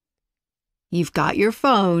thing. You've got your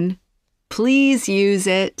phone. Please use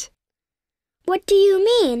it. What do you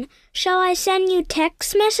mean? Shall I send you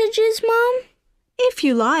text messages, Mom? If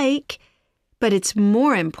you like, but it's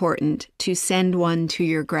more important to send one to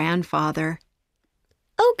your grandfather.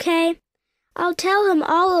 Okay. I'll tell him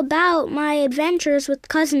all about my adventures with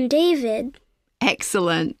Cousin David.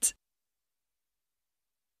 Excellent.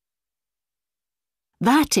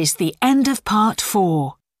 That is the end of part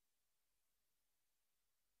 4.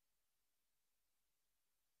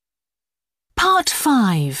 Part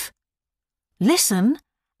 5. Listen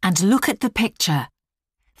and look at the picture.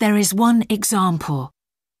 There is one example.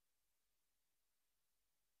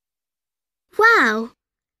 Wow!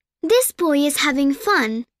 This boy is having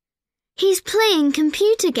fun. He's playing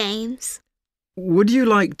computer games. Would you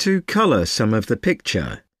like to colour some of the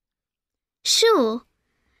picture? Sure.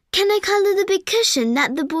 Can I colour the big cushion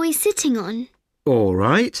that the boy's sitting on? All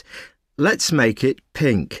right. Let's make it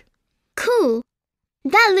pink. Cool.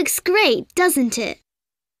 That looks great, doesn't it?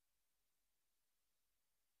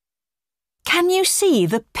 Can you see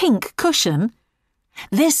the pink cushion?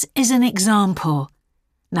 This is an example.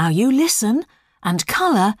 Now you listen and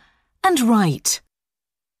colour and write.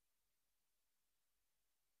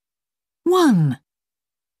 1.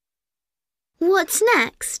 What's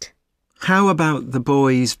next? How about the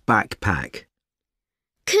boy's backpack?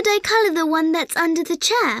 Could I colour the one that's under the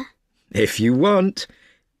chair? If you want,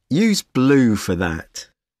 use blue for that.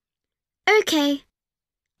 OK.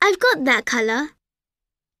 I've got that colour.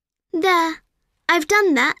 There. I've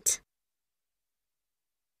done that.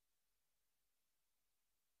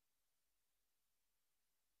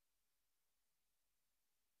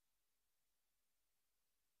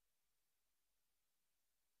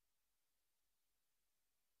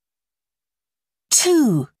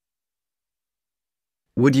 Two.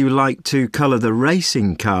 Would you like to colour the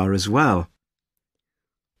racing car as well?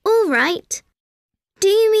 All right. Do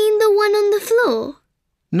you mean the one on the floor?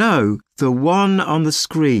 No, the one on the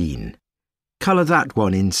screen. Colour that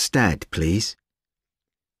one instead, please.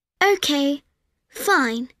 OK,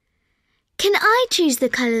 fine. Can I choose the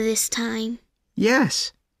colour this time?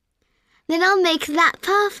 Yes. Then I'll make that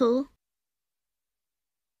purple.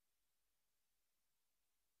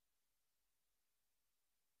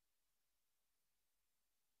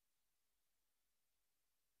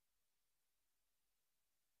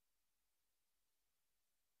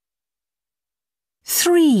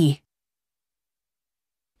 Three.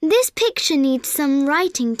 This picture needs some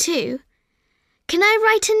writing too. Can I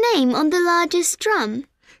write a name on the largest drum?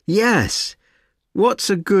 Yes. What's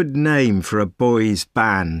a good name for a boys'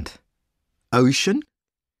 band? Ocean?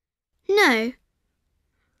 No.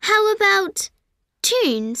 How about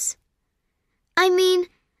tunes? I mean,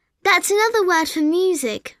 that's another word for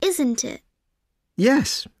music, isn't it?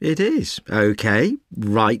 Yes, it is. OK,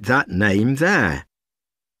 write that name there.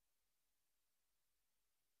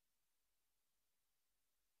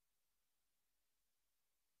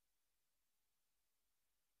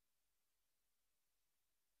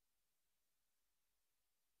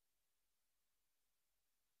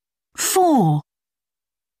 Four.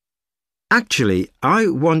 Actually, I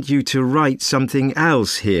want you to write something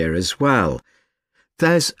else here as well.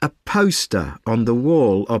 There's a poster on the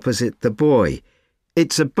wall opposite the boy.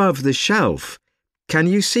 It's above the shelf. Can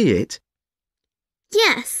you see it?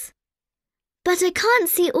 Yes, but I can't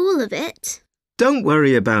see all of it. Don't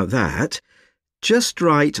worry about that. Just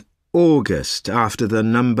write August after the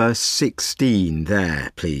number 16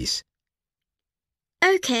 there, please.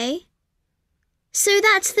 OK. So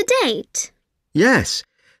that's the date? Yes,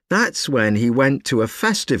 that's when he went to a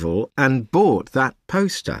festival and bought that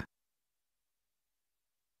poster.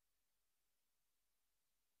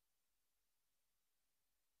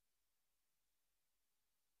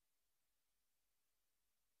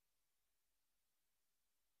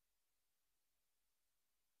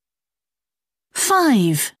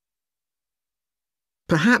 Five.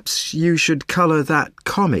 Perhaps you should colour that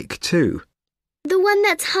comic too. The one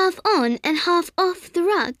that's half on and half off the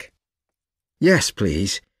rug? Yes,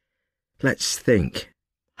 please. Let's think.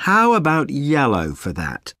 How about yellow for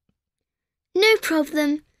that? No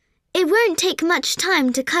problem. It won't take much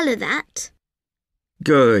time to colour that.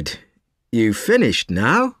 Good. You've finished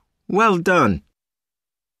now. Well done.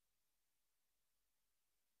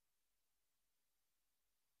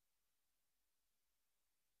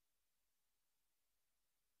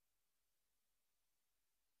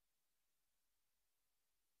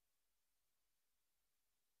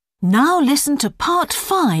 Now listen to part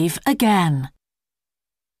 5 again.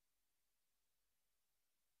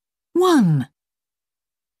 1.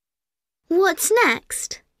 What's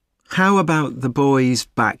next? How about the boy's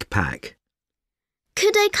backpack?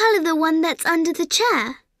 Could I colour the one that's under the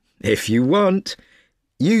chair? If you want,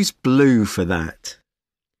 use blue for that.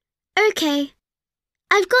 OK.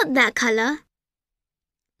 I've got that colour.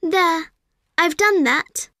 There. I've done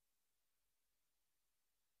that.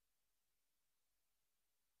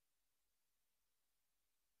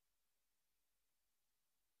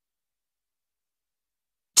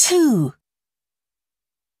 Two.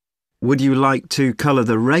 Would you like to colour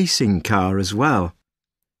the racing car as well?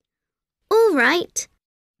 All right.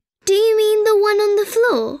 Do you mean the one on the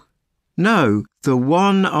floor? No, the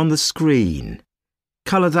one on the screen.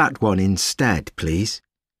 Colour that one instead, please.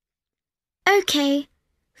 OK.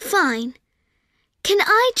 Fine. Can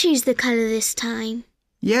I choose the colour this time?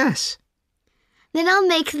 Yes. Then I'll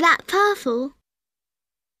make that purple.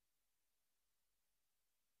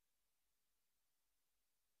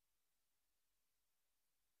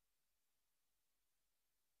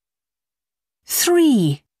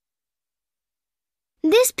 Three.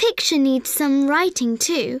 This picture needs some writing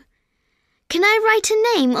too. Can I write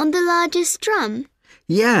a name on the largest drum?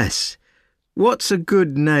 Yes. What's a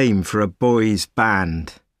good name for a boys'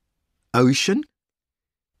 band? Ocean?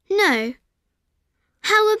 No.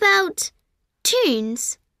 How about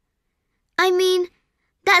tunes? I mean,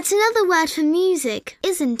 that's another word for music,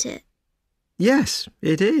 isn't it? Yes,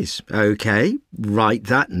 it is. OK, write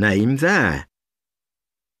that name there.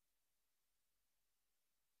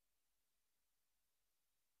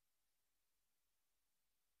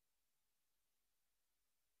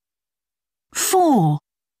 Four.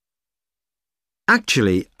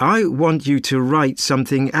 Actually, I want you to write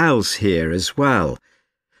something else here as well.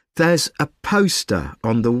 There's a poster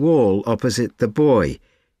on the wall opposite the boy.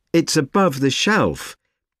 It's above the shelf.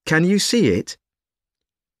 Can you see it?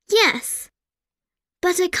 Yes,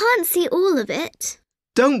 but I can't see all of it.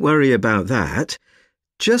 Don't worry about that.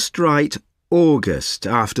 Just write August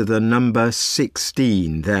after the number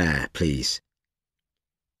 16 there, please.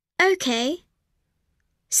 OK.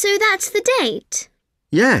 So that's the date?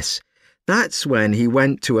 Yes, that's when he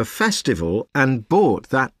went to a festival and bought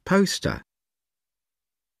that poster.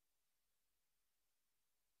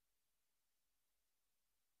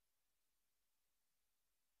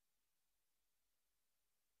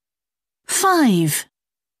 Five.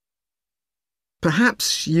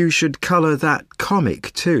 Perhaps you should colour that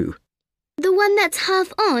comic too. The one that's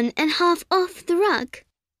half on and half off the rug?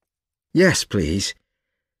 Yes, please.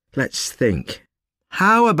 Let's think.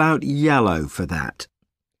 How about yellow for that?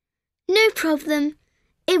 No problem.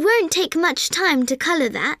 It won't take much time to colour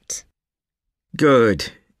that.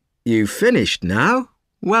 Good. You've finished now.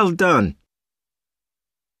 Well done.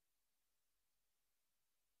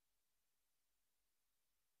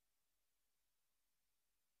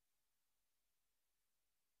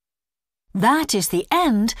 That is the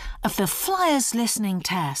end of the Flyers listening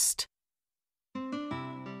test.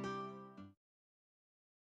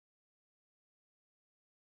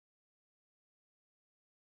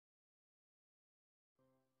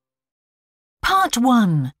 Part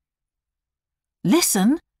 1.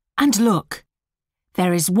 Listen and look.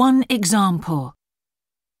 There is one example.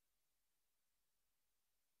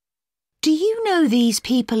 Do you know these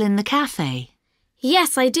people in the cafe?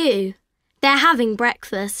 Yes, I do. They're having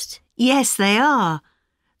breakfast. Yes, they are.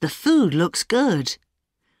 The food looks good.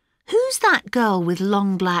 Who's that girl with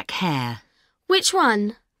long black hair? Which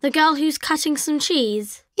one? The girl who's cutting some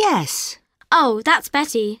cheese? Yes. Oh, that's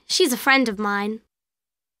Betty. She's a friend of mine.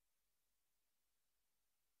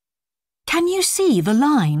 Can you see the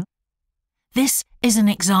line? This is an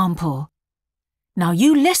example. Now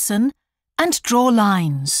you listen and draw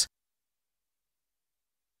lines.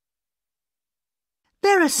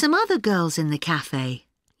 There are some other girls in the cafe.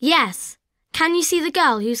 Yes. Can you see the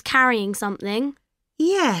girl who's carrying something?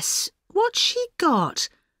 Yes. What's she got?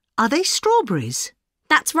 Are they strawberries?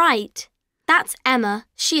 That's right. That's Emma.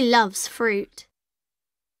 She loves fruit.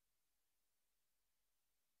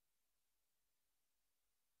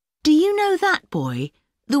 Do you know that boy?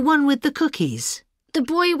 The one with the cookies? The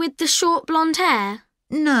boy with the short blonde hair?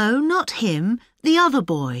 No, not him. The other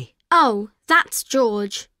boy. Oh, that's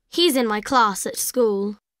George. He's in my class at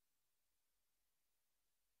school.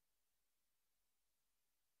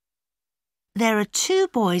 There are two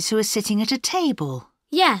boys who are sitting at a table.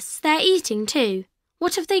 Yes, they're eating too.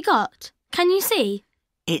 What have they got? Can you see?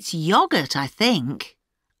 It's yogurt, I think.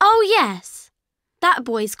 Oh, yes. That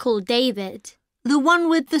boy's called David. The one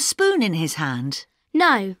with the spoon in his hand?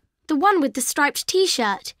 No, the one with the striped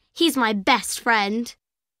t-shirt. He's my best friend.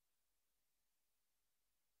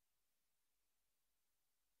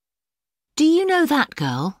 Do you know that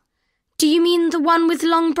girl? Do you mean the one with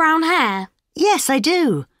long brown hair? Yes, I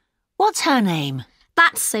do. What's her name?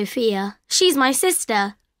 That's Sophia. She's my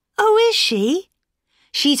sister. Oh, is she?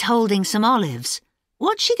 She's holding some olives.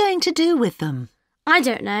 What's she going to do with them? I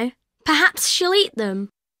don't know. Perhaps she'll eat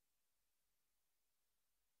them.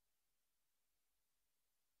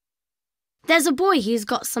 There's a boy who's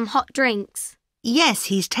got some hot drinks. Yes,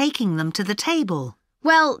 he's taking them to the table.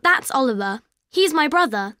 Well, that's Oliver. He's my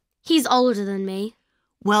brother. He's older than me.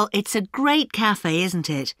 Well, it's a great cafe, isn't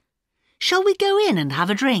it? Shall we go in and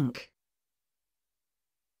have a drink?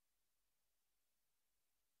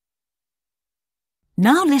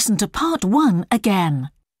 Now listen to part 1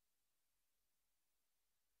 again.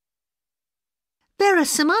 There are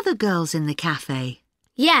some other girls in the cafe.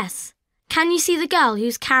 Yes. Can you see the girl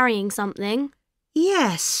who's carrying something?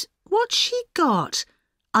 Yes. What's she got?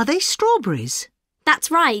 Are they strawberries?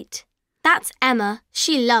 That's right. That's Emma.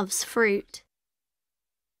 She loves fruit.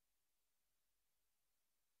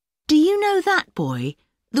 Do you know that boy?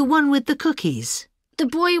 The one with the cookies? The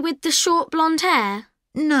boy with the short blonde hair?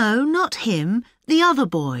 No, not him. The other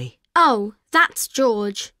boy. Oh, that's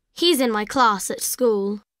George. He's in my class at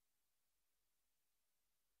school.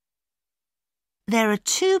 There are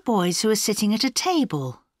 2 boys who are sitting at a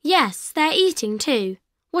table. Yes, they're eating too.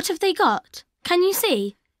 What have they got? Can you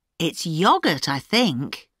see? It's yogurt, I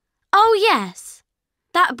think. Oh, yes.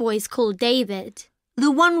 That boy's called David. The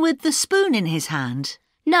one with the spoon in his hand.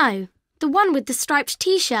 No, the one with the striped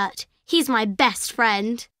t-shirt. He's my best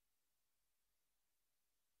friend.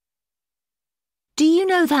 Do you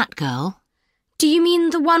know that girl? Do you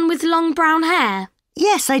mean the one with long brown hair?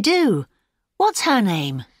 Yes, I do. What's her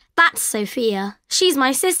name? That's Sophia. She's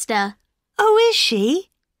my sister. Oh, is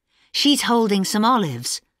she? She's holding some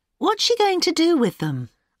olives. What's she going to do with them?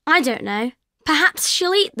 I don't know. Perhaps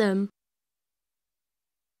she'll eat them.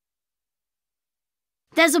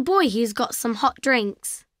 There's a boy who's got some hot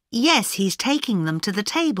drinks. Yes, he's taking them to the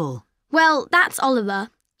table. Well, that's Oliver.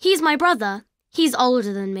 He's my brother. He's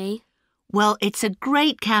older than me. Well, it's a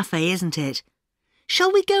great cafe, isn't it?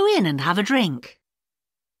 Shall we go in and have a drink?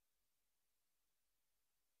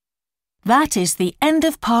 That is the end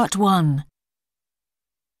of part 1.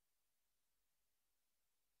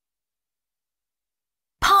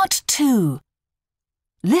 Part 2.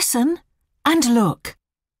 Listen and look.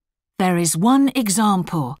 There is one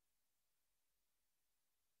example.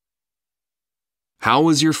 How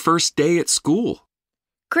was your first day at school?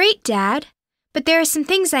 Great, Dad. But there are some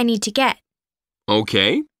things I need to get.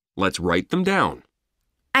 Okay, let's write them down.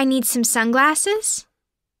 I need some sunglasses.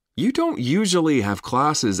 You don't usually have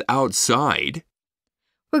classes outside.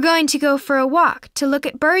 We're going to go for a walk to look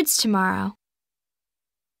at birds tomorrow.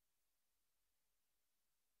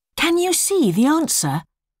 Can you see the answer?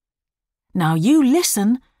 Now you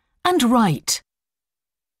listen and write.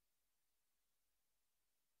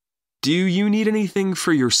 Do you need anything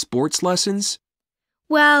for your sports lessons?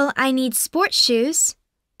 Well, I need sports shoes.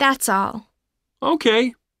 That's all.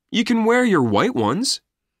 Okay, you can wear your white ones.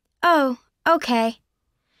 Oh, okay.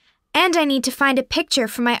 And I need to find a picture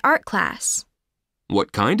for my art class.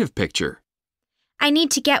 What kind of picture? I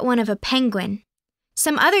need to get one of a penguin.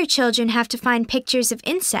 Some other children have to find pictures of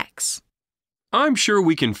insects. I'm sure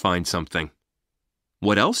we can find something.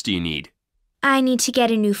 What else do you need? I need to get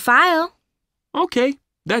a new file. Okay,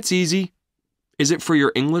 that's easy. Is it for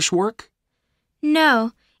your English work?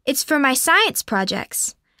 No, it's for my science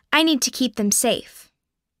projects. I need to keep them safe.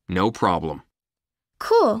 No problem.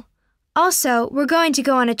 Cool. Also, we're going to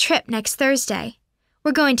go on a trip next Thursday.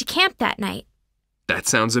 We're going to camp that night. That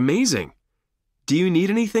sounds amazing. Do you need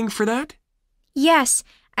anything for that? Yes,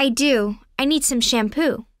 I do. I need some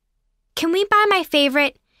shampoo. Can we buy my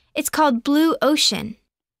favorite? It's called Blue Ocean.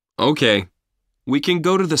 Okay. We can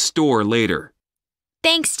go to the store later.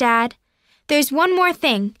 Thanks, Dad. There's one more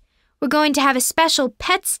thing. We're going to have a special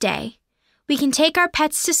Pets Day. We can take our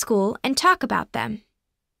pets to school and talk about them.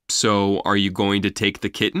 So, are you going to take the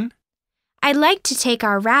kitten? I'd like to take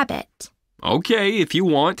our rabbit. Okay, if you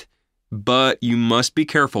want. But you must be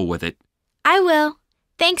careful with it. I will.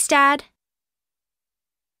 Thanks, Dad.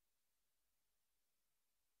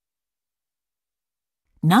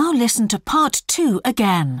 Now listen to part 2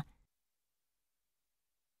 again.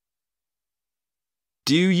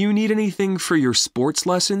 Do you need anything for your sports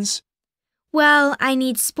lessons? Well, I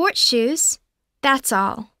need sports shoes. That's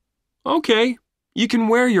all. Okay, you can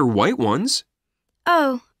wear your white ones.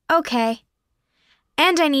 Oh, okay.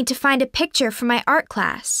 And I need to find a picture for my art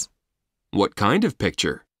class. What kind of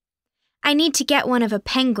picture? I need to get one of a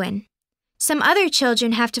penguin. Some other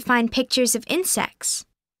children have to find pictures of insects.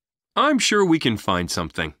 I'm sure we can find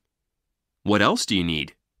something. What else do you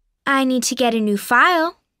need? I need to get a new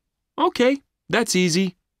file. Okay, that's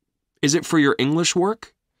easy. Is it for your English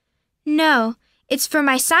work? No, it's for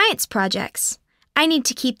my science projects. I need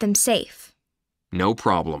to keep them safe. No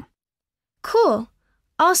problem. Cool.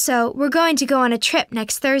 Also, we're going to go on a trip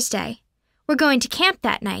next Thursday. We're going to camp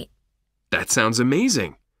that night. That sounds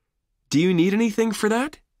amazing. Do you need anything for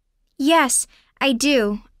that? Yes, I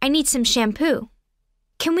do. I need some shampoo.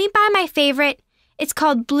 Can we buy my favorite? It's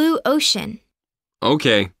called Blue Ocean.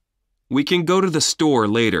 Okay. We can go to the store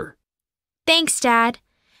later. Thanks, Dad.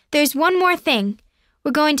 There's one more thing.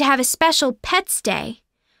 We're going to have a special Pets Day.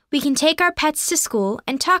 We can take our pets to school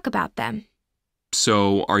and talk about them.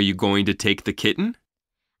 So, are you going to take the kitten?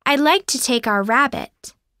 I'd like to take our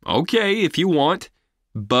rabbit. Okay, if you want.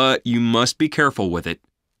 But you must be careful with it.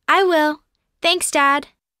 I will. Thanks, Dad.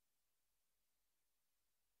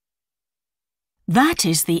 That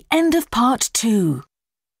is the end of part 2.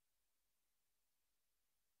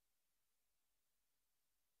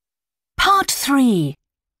 Part 3.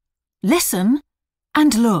 Listen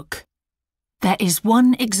and look. There is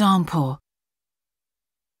one example.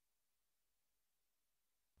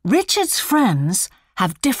 Richard's friends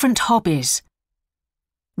have different hobbies.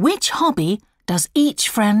 Which hobby does each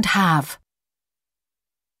friend have?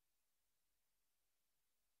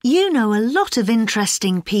 You know a lot of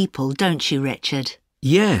interesting people, don't you, Richard?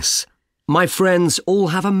 Yes, my friends all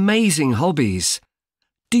have amazing hobbies.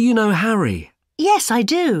 Do you know Harry? Yes, I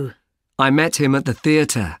do. I met him at the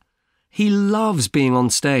theatre. He loves being on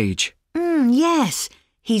stage. Yes,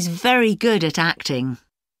 he's very good at acting.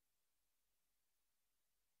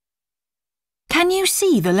 Can you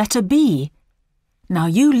see the letter B? Now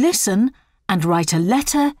you listen and write a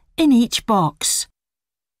letter in each box.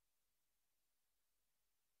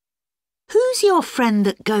 Who's your friend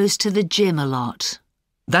that goes to the gym a lot?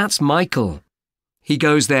 That's Michael. He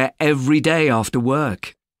goes there every day after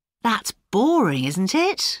work. That's boring, isn't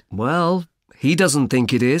it? Well, he doesn't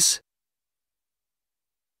think it is.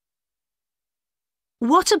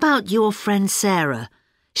 What about your friend Sarah?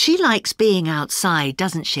 She likes being outside,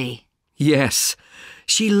 doesn't she? Yes,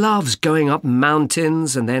 she loves going up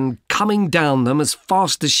mountains and then coming down them as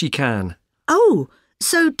fast as she can. Oh,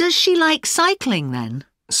 so does she like cycling then?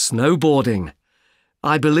 Snowboarding.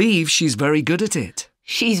 I believe she's very good at it.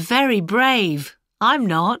 She's very brave. I'm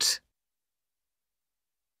not.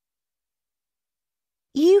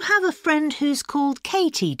 You have a friend who's called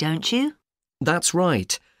Katie, don't you? That's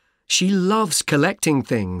right. She loves collecting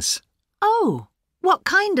things. Oh, what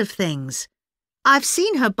kind of things? I've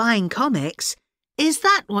seen her buying comics. Is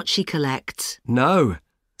that what she collects? No,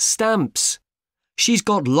 stamps. She's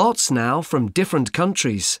got lots now from different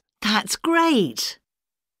countries. That's great.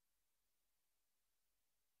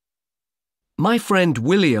 My friend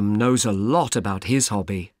William knows a lot about his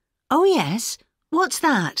hobby. Oh, yes. What's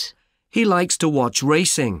that? He likes to watch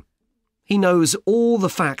racing. He knows all the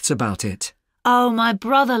facts about it. Oh, my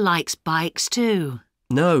brother likes bikes too.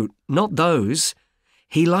 No, not those.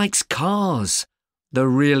 He likes cars. The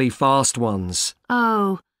really fast ones.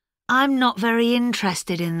 Oh, I'm not very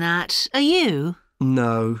interested in that. Are you?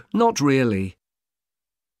 No, not really.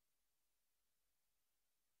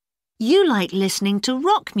 You like listening to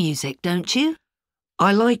rock music, don't you?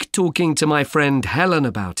 I like talking to my friend Helen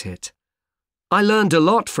about it. I learned a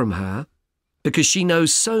lot from her because she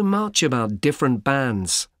knows so much about different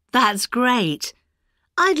bands. That's great.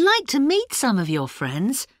 I'd like to meet some of your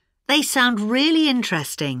friends. They sound really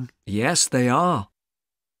interesting. Yes, they are.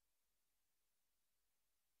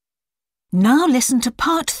 Now listen to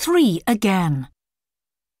part 3 again.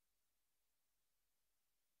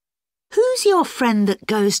 Who's your friend that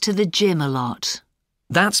goes to the gym a lot?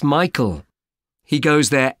 That's Michael. He goes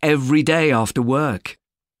there every day after work.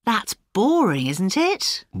 That's boring, isn't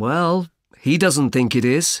it? Well, he doesn't think it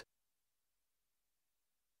is.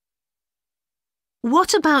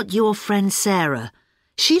 What about your friend Sarah?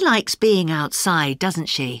 She likes being outside, doesn't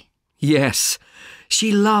she? Yes,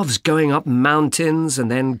 she loves going up mountains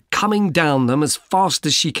and then coming down them as fast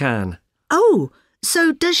as she can. Oh,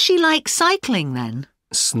 so does she like cycling then?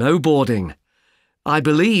 Snowboarding. I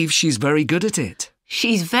believe she's very good at it.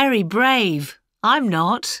 She's very brave. I'm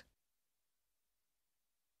not.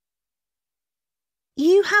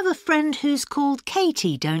 You have a friend who's called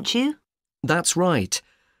Katie, don't you? That's right.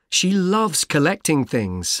 She loves collecting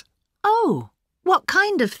things. Oh, what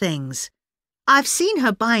kind of things? I've seen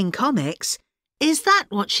her buying comics. Is that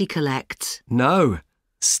what she collects? No,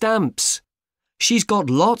 stamps. She's got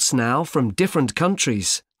lots now from different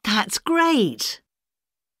countries. That's great.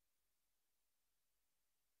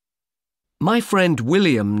 My friend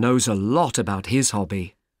William knows a lot about his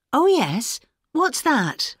hobby. Oh, yes. What's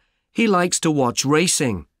that? He likes to watch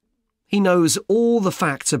racing. He knows all the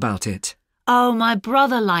facts about it. Oh, my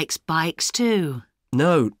brother likes bikes too.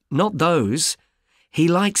 No, not those. He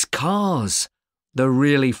likes cars. The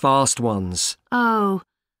really fast ones. Oh,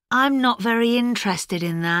 I'm not very interested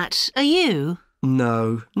in that. Are you?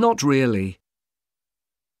 No, not really.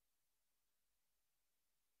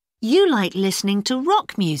 You like listening to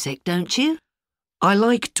rock music, don't you? I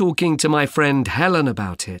like talking to my friend Helen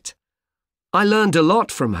about it. I learned a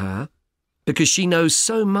lot from her because she knows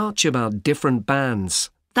so much about different bands.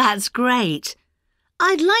 That's great.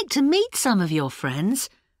 I'd like to meet some of your friends.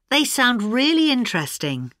 They sound really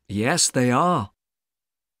interesting. Yes, they are.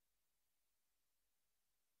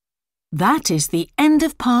 That is the end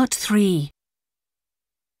of part 3.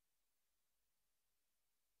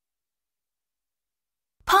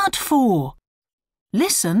 Part 4.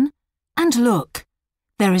 Listen and look.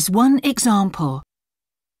 There is one example.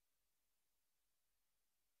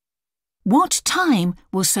 What time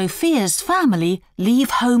will Sophia's family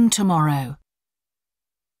leave home tomorrow?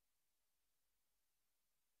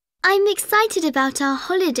 I'm excited about our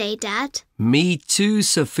holiday, Dad. Me too,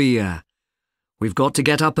 Sophia. We've got to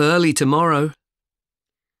get up early tomorrow.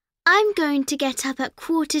 I'm going to get up at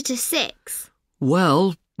 5:45.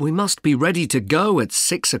 Well, we must be ready to go at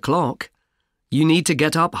 6 o'clock. You need to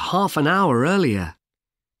get up half an hour earlier.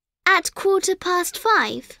 At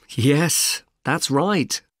 5:15? Yes, that's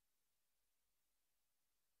right.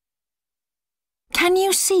 Can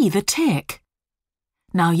you see the tick?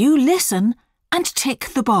 Now you listen and tick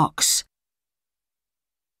the box.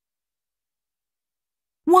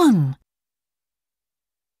 1.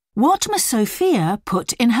 What must Sophia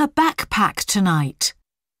put in her backpack tonight?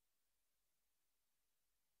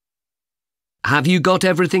 Have you got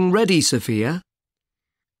everything ready, Sophia?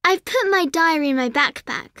 I've put my diary in my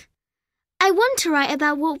backpack. I want to write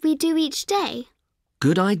about what we do each day.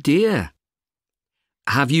 Good idea.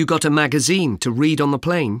 Have you got a magazine to read on the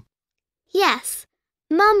plane? Yes,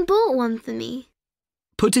 Mum bought one for me.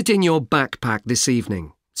 Put it in your backpack this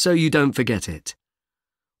evening, so you don't forget it.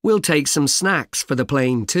 We'll take some snacks for the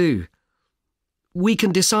plane too. We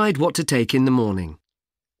can decide what to take in the morning.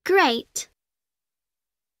 Great.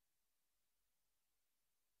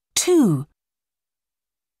 2.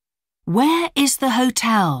 Where is the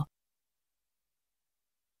hotel?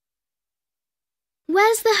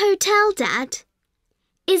 Where's the hotel, Dad?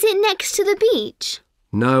 Is it next to the beach?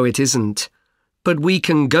 No, it isn't. But we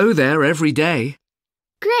can go there every day.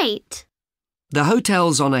 Great. The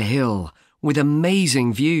hotel's on a hill with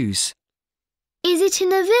amazing views. Is it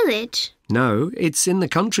in a village? No, it's in the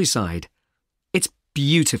countryside. It's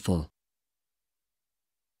beautiful.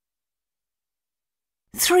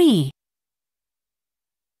 3.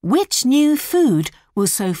 Which new food will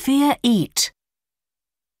Sophia eat?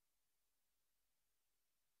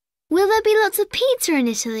 Will there be lots of pizza in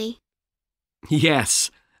Italy? Yes,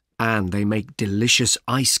 and they make delicious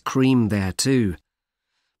ice cream there too.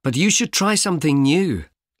 But you should try something new.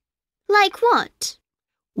 Like what?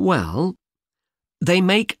 Well, they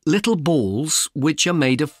make little balls which are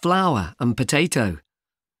made of flour and potato.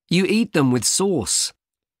 You eat them with sauce.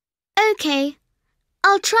 OK,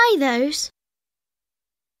 I'll try those.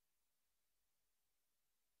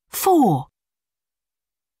 4.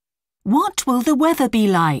 What will the weather be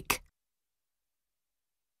like?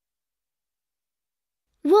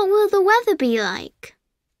 What will the weather be like?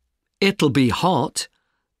 It'll be hot,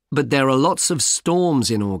 but there are lots of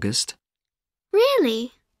storms in August.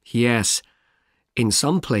 Really? Yes, in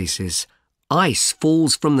some places, ice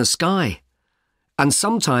falls from the sky, and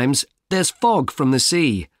sometimes there's fog from the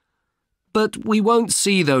sea. But we won't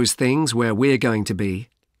see those things where we're going to be.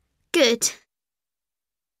 Good.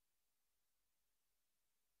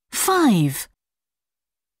 5.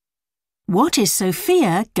 What is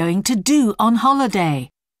Sophia going to do on holiday?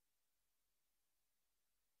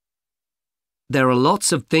 There are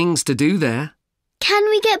lots of things to do there. Can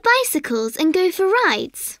we get bicycles and go for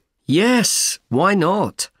rides? Yes, why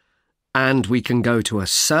not? And we can go to a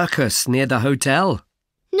circus near the hotel.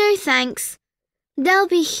 No thanks. There'll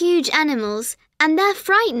be huge animals and they're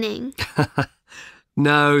frightening.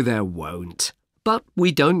 No, there won't. But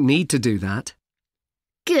we don't need to do that.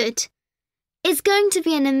 Good. It's going to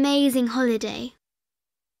be an amazing holiday.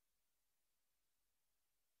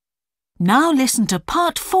 Now listen to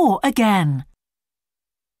part 4 again.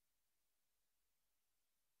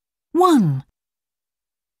 1.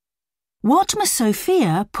 What must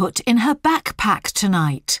Sophia put in her backpack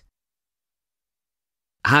tonight?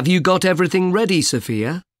 Have you got everything ready,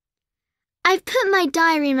 Sophia? I've put my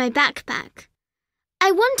diary in my backpack.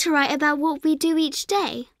 I want to write about what we do each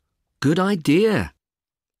day. Good idea.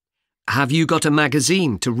 Have you got a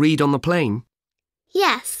magazine to read on the plane?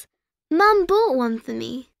 Yes, Mum bought one for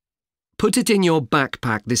me. Put it in your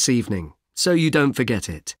backpack this evening, so you don't forget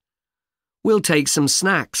it. We'll take some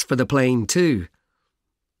snacks for the plane too.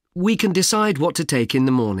 We can decide what to take in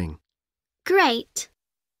the morning. Great.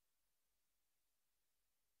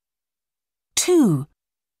 2.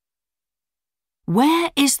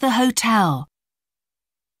 Where is the hotel?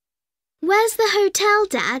 Where's the hotel,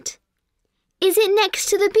 Dad? Is it next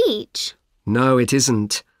to the beach? No, it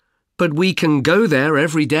isn't. But we can go there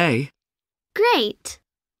every day. Great.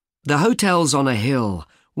 The hotel's on a hill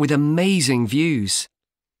with amazing views.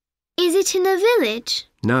 Is it in a village?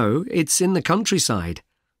 No, it's in the countryside.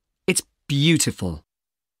 It's beautiful.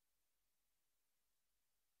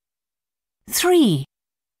 3.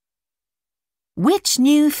 Which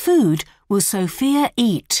new food will Sophia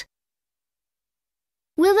eat?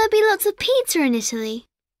 Will there be lots of pizza in Italy?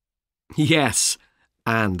 Yes,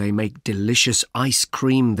 and they make delicious ice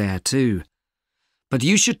cream there too. But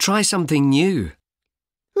you should try something new.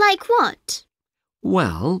 Like what?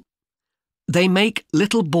 Well, they make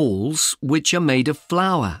little balls which are made of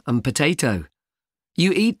flour and potato.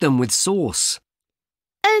 You eat them with sauce.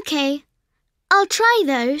 OK, I'll try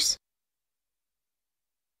those.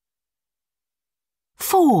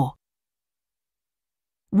 4.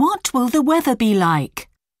 What will the weather be like?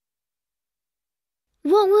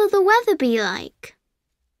 What will the weather be like?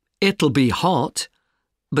 It'll be hot,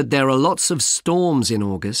 but there are lots of storms in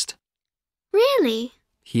August. Really?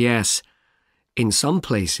 Yes, in some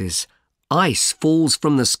places, ice falls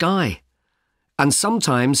from the sky. And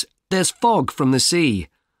sometimes there's fog from the sea.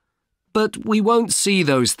 But we won't see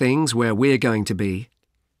those things where we're going to be.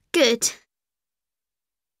 Good.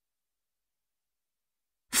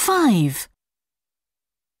 5.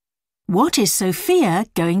 What is Sophia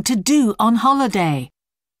going to do on holiday?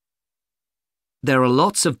 There are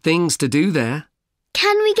lots of things to do there.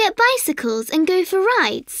 Can we get bicycles and go for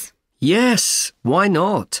rides? Yes, why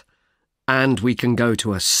not? And we can go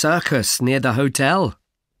to a circus near the hotel.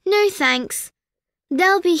 No thanks.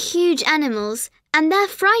 There'll be huge animals and they're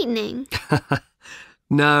frightening.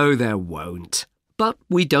 No, there won't. But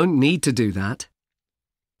we don't need to do that.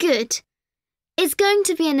 Good. It's going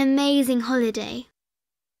to be an amazing holiday.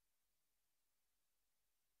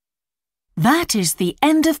 That is the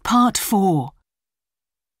end of part 4.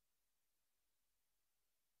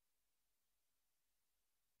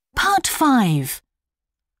 Part 5.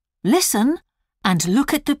 Listen and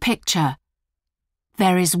look at the picture.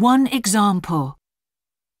 There is one example.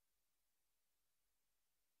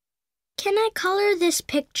 Can I color this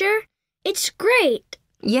picture? It's great.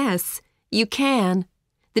 Yes, you can.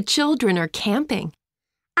 The children are camping.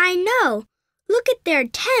 I know. Look at their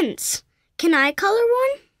tents. Can I color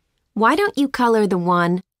one? Why don't you color the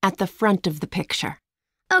one at the front of the picture?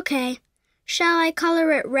 Okay. Shall I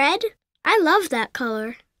color it red? I love that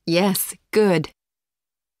color. Yes, good.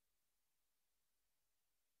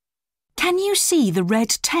 Can you see the red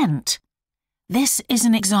tent? This is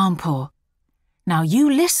an example. Now you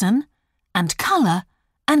listen and colour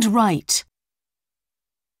and write.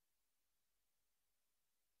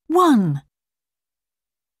 1.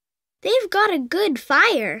 They've got a good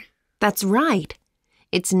fire. That's right.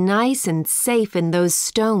 It's nice and safe in those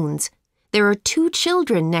stones. There are 2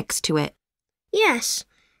 children next to it. Yes,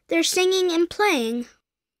 they're singing and playing.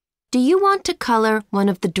 Do you want to color one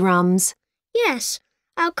of the drums? Yes,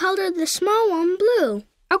 I'll color the small one blue.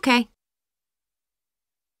 Okay.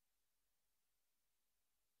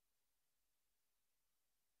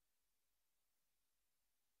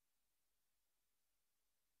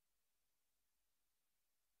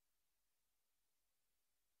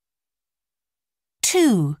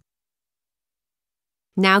 Two.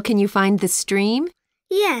 Now can you find the stream?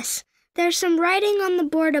 Yes, there's some writing on the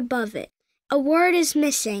board above it. A word is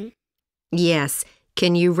missing. Yes.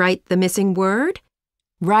 Can you write the missing word?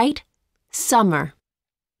 Write summer.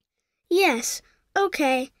 Yes,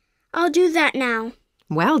 okay. I'll do that now.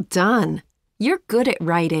 Well done. You're good at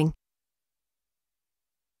writing.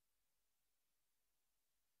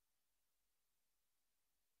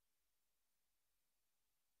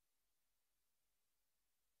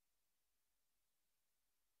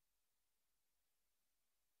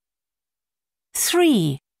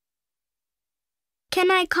 Three. Can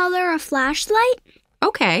I color a flashlight?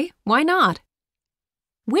 Okay, why not?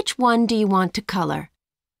 Which one do you want to color?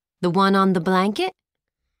 The one on the blanket?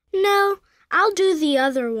 No, I'll do the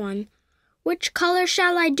other one. Which color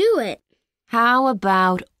shall I do it? How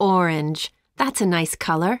about orange? That's a nice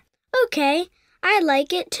color. Okay, I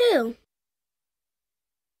like it too.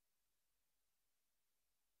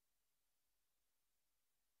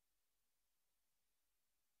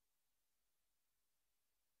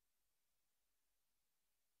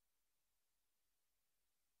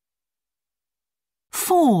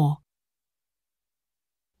 4.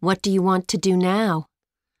 What do you want to do now?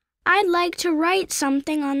 I'd like to write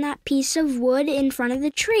something on that piece of wood in front of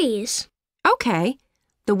the trees. Okay.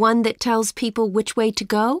 The one that tells people which way to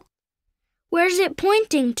go? Where's it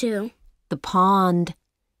pointing to? The pond.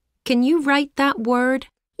 Can you write that word?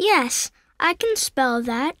 Yes, I can spell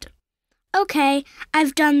that. Okay,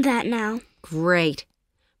 I've done that now. Great.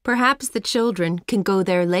 Perhaps the children can go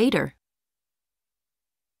there later.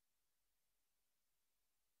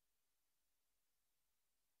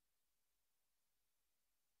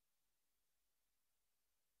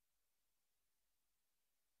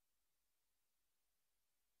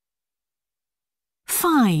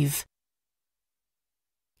 Five.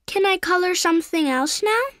 Can I color something else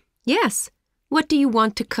now? Yes. What do you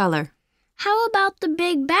want to color? How about the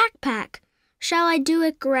big backpack? Shall I do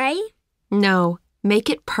it gray? No, make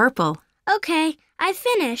it purple. Okay, I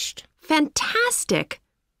finished. Fantastic!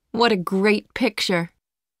 What a great picture.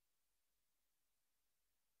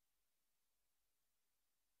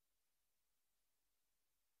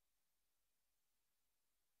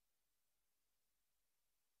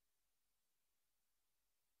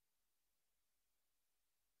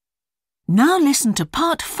 Now listen to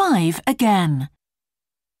part 5 again.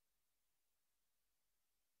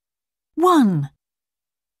 1.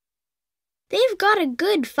 They've got a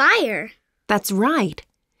good fire. That's right.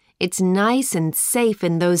 It's nice and safe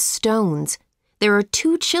in those stones. There are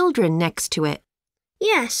 2 children next to it.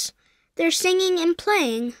 Yes, they're singing and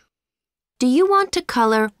playing. Do you want to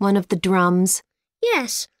color one of the drums?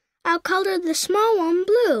 Yes, I'll color the small one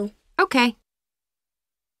blue. Okay.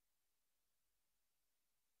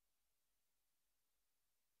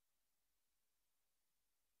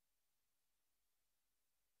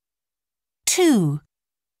 Two.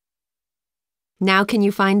 Now can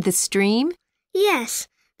you find the stream? Yes,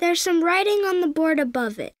 there's some writing on the board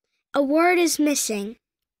above it. A word is missing.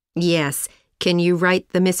 Yes. Can you write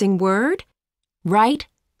the missing word? Write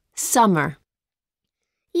summer.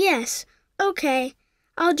 Yes, okay.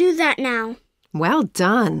 I'll do that now. Well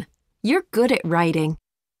done. You're good at writing.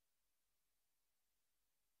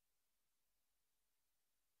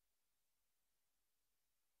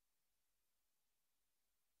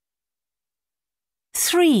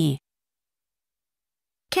 Three.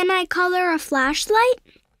 Can I color a flashlight?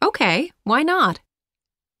 Okay, why not?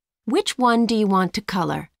 Which one do you want to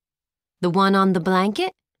color? The one on the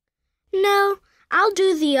blanket? No, I'll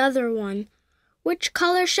do the other one. Which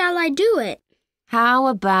color shall I do it? How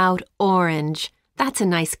about orange? That's a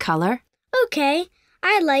nice color. Okay,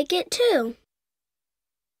 I like it too.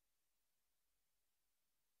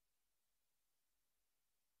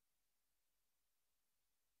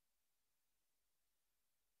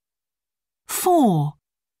 Four.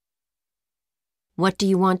 What do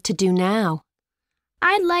you want to do now?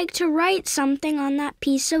 I'd like to write something on that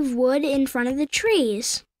piece of wood in front of the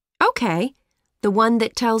trees. Okay. The one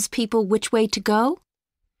that tells people which way to go?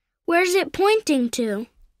 Where's it pointing to?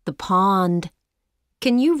 The pond.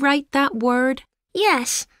 Can you write that word?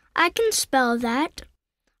 Yes, I can spell that.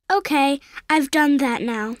 Okay, I've done that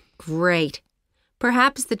now. Great.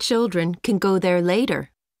 Perhaps the children can go there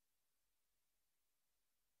later.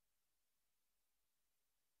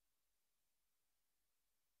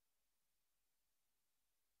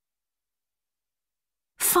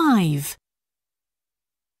 Five.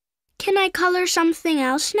 Can I color something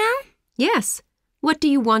else now? Yes. What do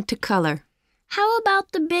you want to color? How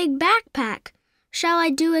about the big backpack? Shall I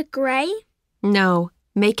do it gray? No,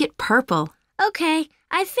 make it purple. Okay,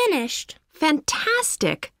 I finished.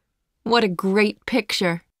 Fantastic! What a great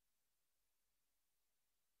picture.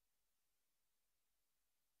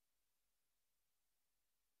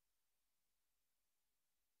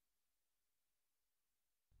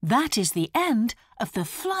 That is the end of the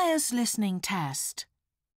Flyers Listening Test.